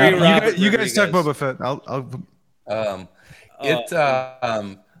 You guys talk Boba Fett.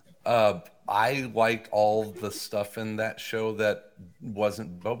 I liked all the stuff in that show that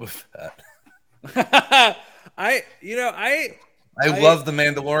wasn't Boba Fett. I love the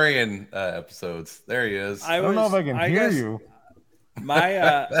Mandalorian episodes. There he is. I don't know if I can hear you.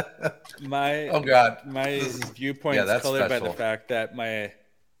 My oh god, my viewpoint is colored by the fact that my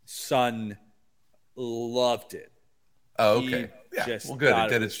son loved it. Oh, okay. Well, good. It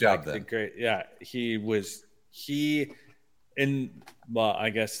did its job then. I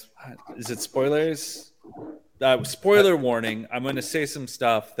guess, is it spoilers? Spoiler warning. I'm going to say some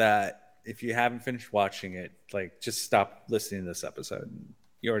stuff that if you haven't finished watching it, like, just stop listening to this episode.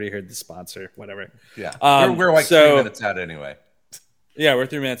 You already heard the sponsor, whatever. Yeah. We're like 3 minutes out anyway. Yeah, we're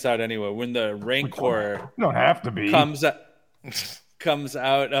 3 minutes out anyway. When the Rancor you don't have to be comes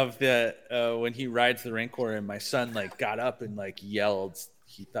out of the when he rides the Rancor, and my son like got up and like yelled.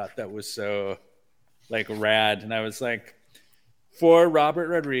 He thought that was so like rad, and I was like, for Robert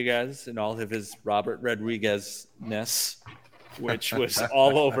Rodriguez and all of his Robert Rodriguez-ness, which was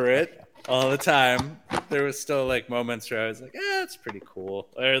all over it all the time, there was still like moments where I was like, it's pretty cool,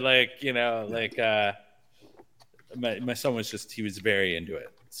 or like, my son was he was very into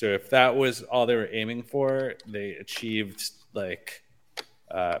it. So if that was all they were aiming for, they achieved, like,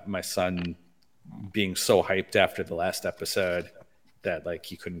 my son being so hyped after the last episode that like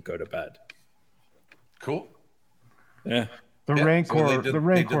he couldn't go to bed. Cool. Yeah. The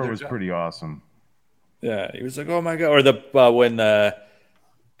Rancor was pretty awesome. Yeah, he was like, "Oh my god!" Or when the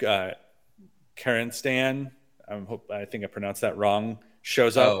Karen Stan, I think I pronounced that wrong,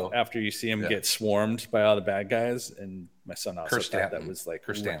 shows up after you see him get swarmed by all the bad guys, and my son also thought that was like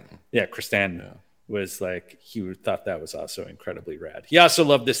Kirsten. Yeah, Kirsten was like, he thought that was also incredibly rad. He also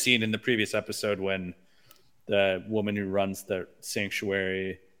loved the scene in the previous episode when the woman who runs the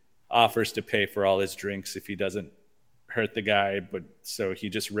sanctuary offers to pay for all his drinks if he doesn't hurt the guy, but so he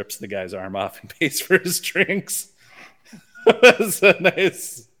just rips the guy's arm off and pays for his drinks. That's a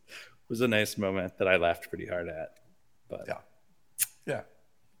nice was a nice moment that I laughed pretty hard at. But yeah,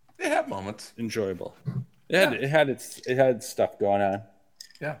 they have moments. Enjoyable. It had stuff going on.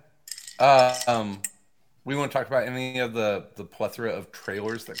 Yeah. We want to talk about any of the plethora of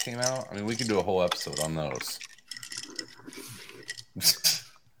trailers that came out. I mean, we could do a whole episode on those.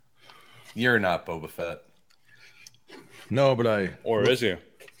 You're not Boba Fett. No, but Or is you?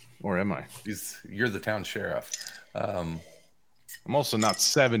 Or am I? You're the town sheriff. I'm also not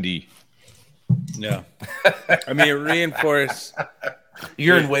 70. No. I mean, it reinforced.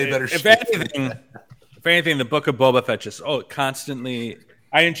 You're in way better shape. If anything, the Book of Boba Fett just constantly.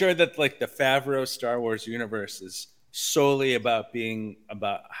 I enjoyed that, like, the Favreau Star Wars universe is solely about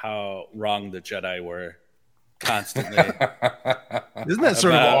how wrong the Jedi were constantly. Isn't that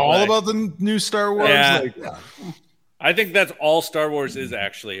sort of all about the new Star Wars? Yeah. I think that's all Star Wars is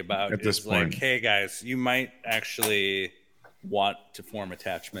actually about. At this point. Like, hey guys, you might actually want to form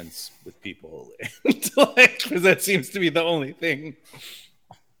attachments with people, because that seems to be the only thing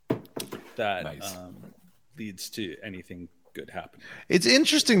that leads to anything good happening. It's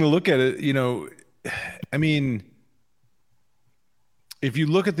interesting to look at it. I mean, if you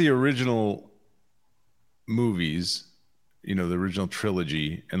look at the original movies, the original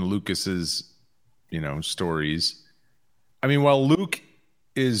trilogy and Lucas's, stories. I mean, while Luke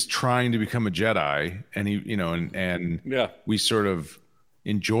is trying to become a Jedi, and he, we sort of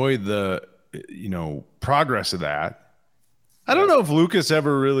enjoy the, progress of that. I don't know if Lucas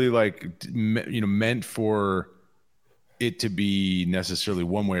ever really meant for it to be necessarily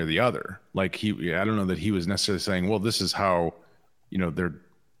one way or the other. Like I don't know that he was necessarily saying, well, this is how, they're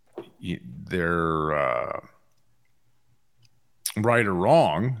right or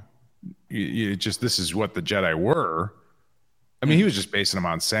wrong. This is what the Jedi were. I mean, he was just basing them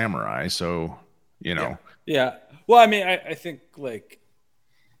on samurai, so Yeah. Well, I mean, I think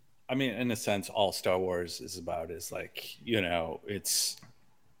in a sense, all Star Wars is about is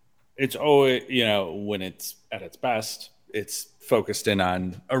it's always when it's at its best, it's focused in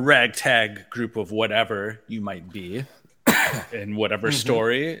on a ragtag group of whatever you might be in whatever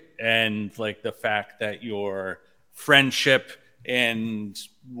story, and like the fact that your friendship and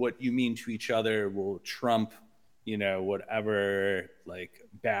what you mean to each other will trump whatever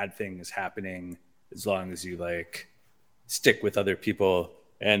bad thing is happening, as long as you stick with other people.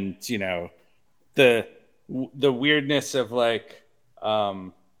 And the weirdness of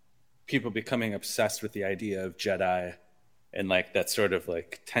people becoming obsessed with the idea of Jedi, and that sort of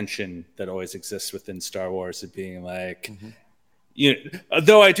tension that always exists within Star Wars of being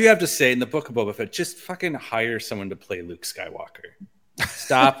though I do have to say, in the Book of Boba Fett, just fucking hire someone to play Luke Skywalker.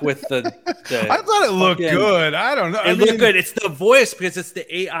 Stop with the I thought it looked good. I don't know. It looked good. It's the voice, because it's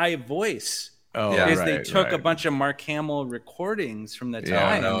the AI voice. Oh, because they took a bunch of Mark Hamill recordings from the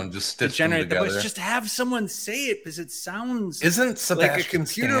time and just stitched them generate the together. voice. Just have someone say it, because it sounds like a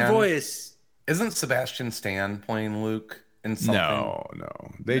computer voice. Isn't Sebastian Stan playing Luke in something? No.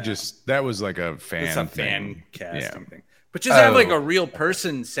 That was like a fan. It's a thing. fan casting thing. But just have a real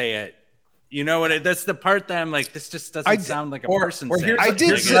person say it. You know what? That's the part that I'm like, this just doesn't sound like a person saying it. I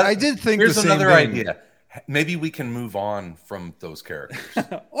did think here's the same another thing. idea. Maybe we can move on from those characters.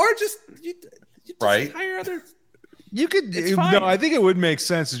 Or just hire other. You could. No, I think it would make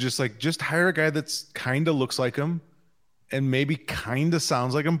sense to just hire a guy that's kind of looks like him, and maybe kind of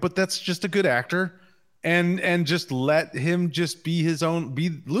sounds like him, but that's just a good actor, and just let him just be his own,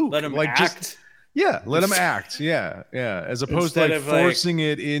 be Luke. Let him act. Let him act. Yeah. As opposed to forcing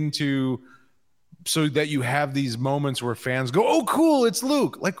it into, so that you have these moments where fans go, "Oh, cool, it's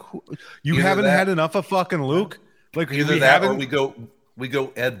Luke!" You Either haven't that, had enough of fucking Luke. Either that, or we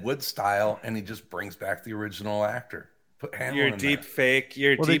go Ed Wood style, and he just brings back the original actor. Put Hamill in deep there. fake.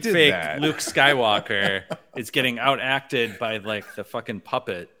 Your deep fake Luke Skywalker is getting outacted by the fucking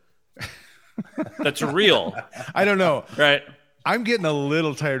puppet. That's real. I don't know. Right. I'm getting a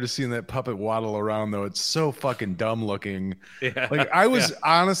little tired of seeing that puppet waddle around, though. It's so fucking dumb looking. Yeah. I was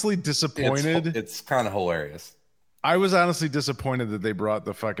honestly disappointed. It's kind of hilarious. I was honestly disappointed that they brought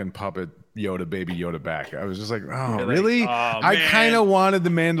the fucking puppet baby Yoda back. I was just like, oh, really? I kind of wanted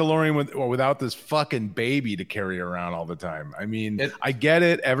the Mandalorian without this fucking baby to carry around all the time. I mean, I get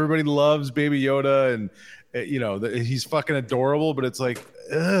it. Everybody loves Baby Yoda, and he's fucking adorable, but it's like,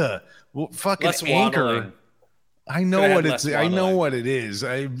 ugh. Well, fucking Less Anchor. waddling. I know what it's. I know what it is.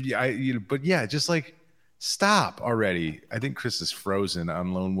 But yeah, just stop already. I think Chris is frozen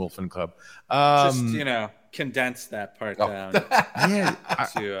on Lone Wolf and Club. Just condense that part down.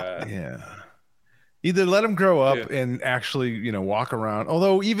 Either let him grow up and actually walk around.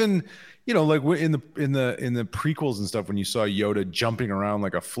 Although even you know, like in the prequels and stuff, when you saw Yoda jumping around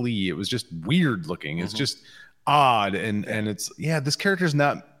like a flea, it was just weird looking. It's just odd, and it's this character's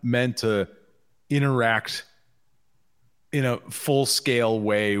not meant to interact in a full scale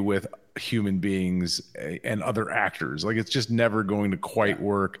way with human beings and other actors. Like, it's just never going to quite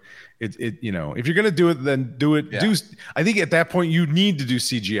work. It you know, if you're gonna do it, then do it. I think at that point you need to do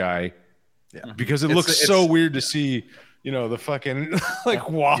CGI, because it looks so weird to see. You know, the fucking like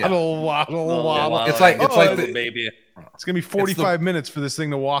waddle. It's like baby. It's gonna be 45 minutes for this thing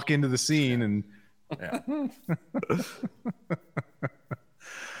to walk into the scene, and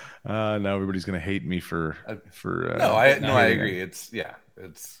now everybody's gonna hate me for. I agree. It's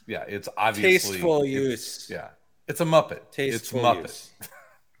obviously tasteful use. It's a Muppet. Tasteful it's Muppet. Use.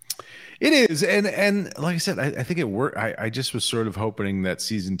 It is, and like I said, I think it worked. I just was sort of hoping that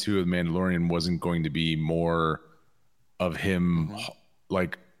season 2 of The Mandalorian wasn't going to be more of him,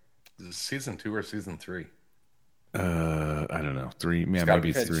 like season 2 or season 3. I don't know, 3. Man,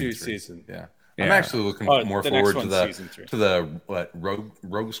 maybe 3. 2 seasons. Yeah. I'm actually looking more forward to the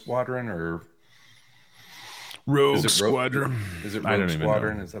Rogue Squadron or Rogue Squadron. Is it Rogue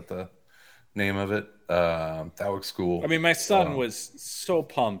Squadron? Is that the name of it? That looks cool. I mean, my son was so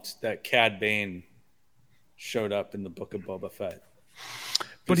pumped that Cad Bane showed up in the Book of Boba Fett,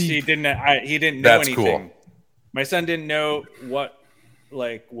 but he didn't know anything. Cool. My son didn't know what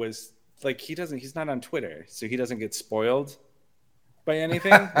was he's not on Twitter, so he doesn't get spoiled by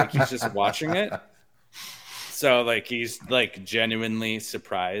anything. Like, he's just watching it. So he's genuinely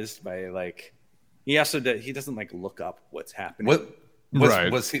surprised by he doesn't look up what's happening.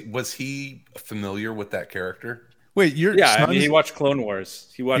 Was he familiar with that character? Wait, he watched Clone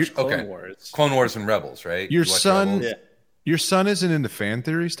Wars. He watched Clone Wars and Rebels, right? Your son isn't into fan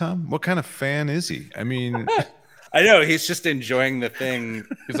theories, Tom? What kind of fan is he? I mean, I know, he's just enjoying the thing.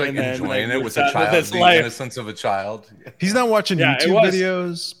 He's enjoying it with the innocence of a child. He's not watching YouTube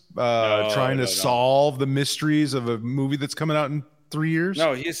videos, trying to solve the mysteries of a movie that's coming out in 3 years.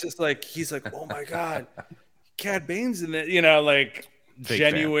 No, he's just oh my God, Cad Bane's in it.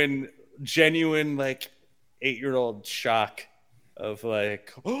 Genuine 8-year-old shock of hey,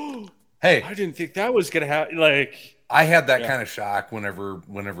 I didn't think that was gonna happen. I had that kind of shock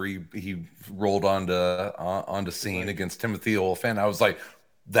whenever he rolled onto scene against Timothy Olyphant. I was like,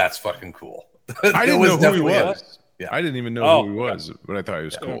 that's fucking cool. I didn't know who he was. Yeah. I didn't even know who he was, but I thought he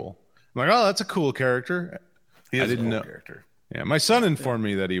was cool. I'm like, oh, that's a cool character. I didn't know. Character. Yeah, my son informed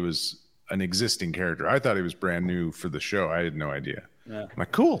me that he was an existing character. I thought he was brand new for the show. I had no idea. Yeah. I'm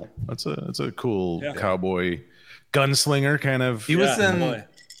like, cool. That's a cool cowboy gunslinger kind of. He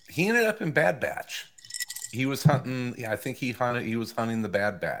ended up in Bad Batch. He was hunting. Yeah, I think he was hunting the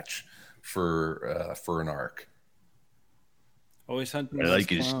Bad Batch for an arc. Always hunting. I like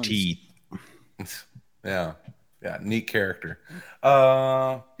his teeth. Yeah, neat character.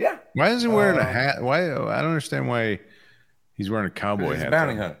 Why is he wearing a hat? Why? I don't understand why he's wearing a cowboy hat.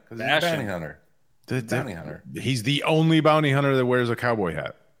 Bounty hunter. Because he's a bounty hunter. Bounty hunter. He's the only bounty hunter that wears a cowboy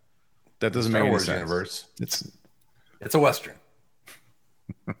hat. That doesn't make any sense. Universe. It's a Western.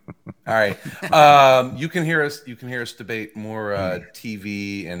 All right. You can hear us debate more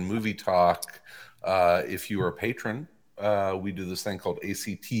TV and movie talk if you are a patron. We do this thing called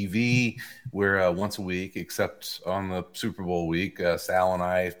ACTV, where once a week, except on the Super Bowl week, Sal and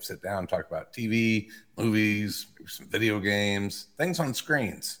I sit down and talk about TV, movies, some video games, things on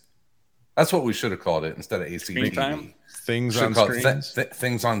screens. That's what we should have called it instead of ACTV. Things on screens.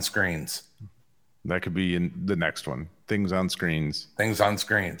 Things on screens. That could be in the next one. Things on screens. Things on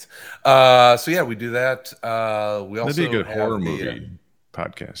screens. So yeah, we do that. We also that'd be a good horror movie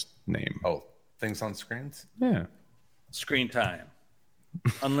podcast name. Oh, Things on Screens. Yeah. Screen time.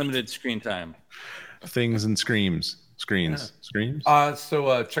 Unlimited screen time. Things and screams. Screens. Screams.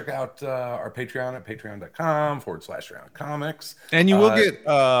 So check out our Patreon at patreon.com/roundcomics. And you will get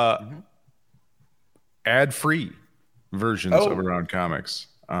ad-free versions of Around Comics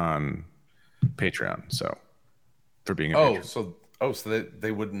on Patreon. So for being a patron. So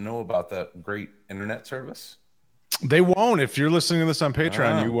they wouldn't know about that great internet service? They won't. If you're listening to this on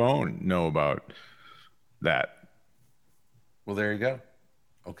Patreon, you won't know about that. Well, there you go.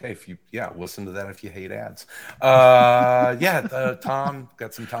 Okay, listen to that if you hate ads. Tom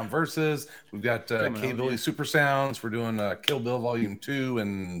got some Tom verses. We've got K Billy Super Sounds. We're doing Kill Bill Volume 2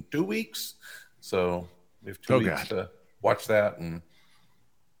 in 2 weeks. So we have 2 weeks to watch that and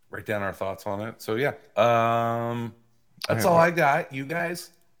write down our thoughts on it. So that's all I got. You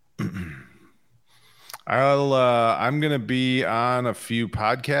guys? I'm gonna be on a few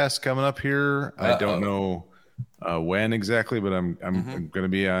podcasts coming up here. I don't know when exactly, but I'm going to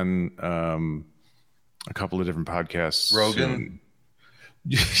be on a couple of different podcasts. Rogan.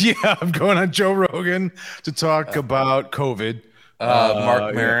 Yeah, I'm going on Joe Rogan to talk about COVID.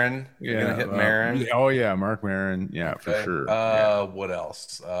 Mark Maron. Yeah. You're gonna hit Maron. Oh yeah, Mark Maron. Yeah, for sure. What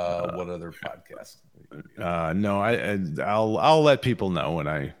else? What other podcast? No, I'll let people know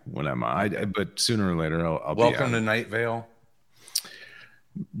when I'm on. But sooner or later, I'll Welcome be on. to Night Vale.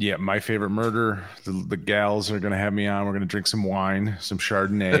 Yeah, My Favorite Murder. The gals are going to have me on. We're going to drink some wine, some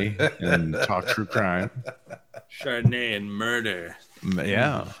Chardonnay, and talk true crime. Chardonnay and murder.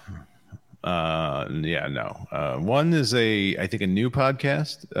 Yeah. No. One is I think a new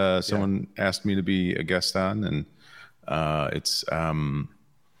podcast. Someone asked me to be a guest on, and it's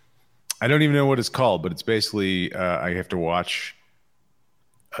I don't even know what it's called, but it's basically I have to watch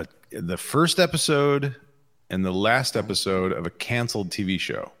the first episode and the last episode of a canceled TV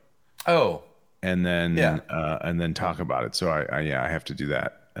show. Oh, and then talk about it. So I have to do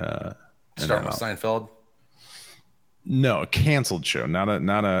that. Start with Seinfeld. No, a canceled show, not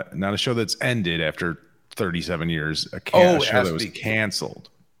a show that's ended after 37 years. A show that was canceled.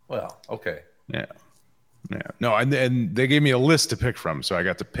 Well, okay. Yeah. No, and they gave me a list to pick from, so I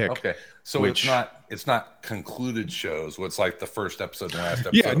got to pick. Okay, so it's not concluded shows. What's like the first episode and the last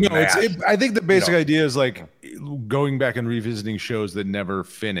episode? Yeah, no, I think the basic idea is like going back and revisiting shows that never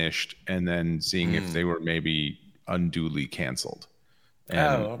finished, and then seeing if they were maybe unduly canceled.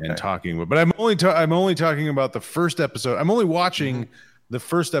 And talking, but I'm only talking about the first episode. I'm only watching the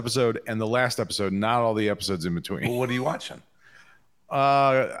first episode and the last episode, not all the episodes in between. Well, what are you watching?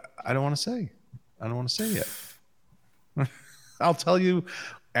 I don't want to say. I don't want to say yet. I'll tell you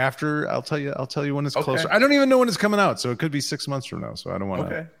after. I'll tell you when it's closer. I don't even know when it's coming out, so it could be 6 months from now. So I don't want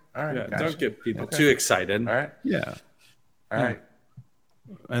to. Okay. All right. Yeah, gotcha. Don't get people too excited. All right. Yeah. All right.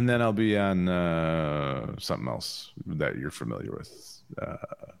 And then I'll be on something else that you're familiar with.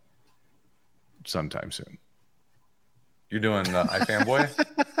 Sometime soon. You're doing iFanboy?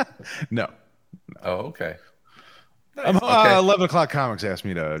 No. Oh, okay. Nice. 11 o'clock comics asked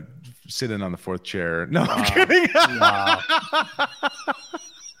me to sit in on the fourth chair. No, I'm kidding.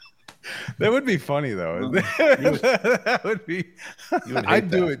 That would be funny though. That would be.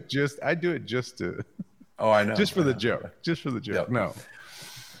 I'd do it just to. Oh, I know. Just for the joke. Just for the joke. Yep. No.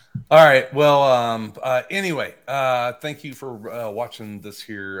 All right. Well, anyway, thank you for watching this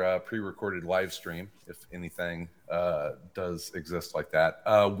here pre-recorded live stream. If anything does exist like that,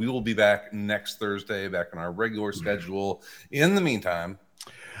 we will be back next Thursday, back on our regular schedule. In the meantime,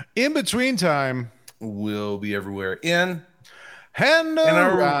 in between time, we'll be everywhere in and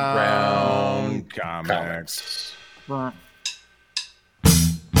around comics.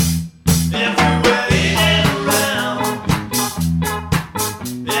 Yeah.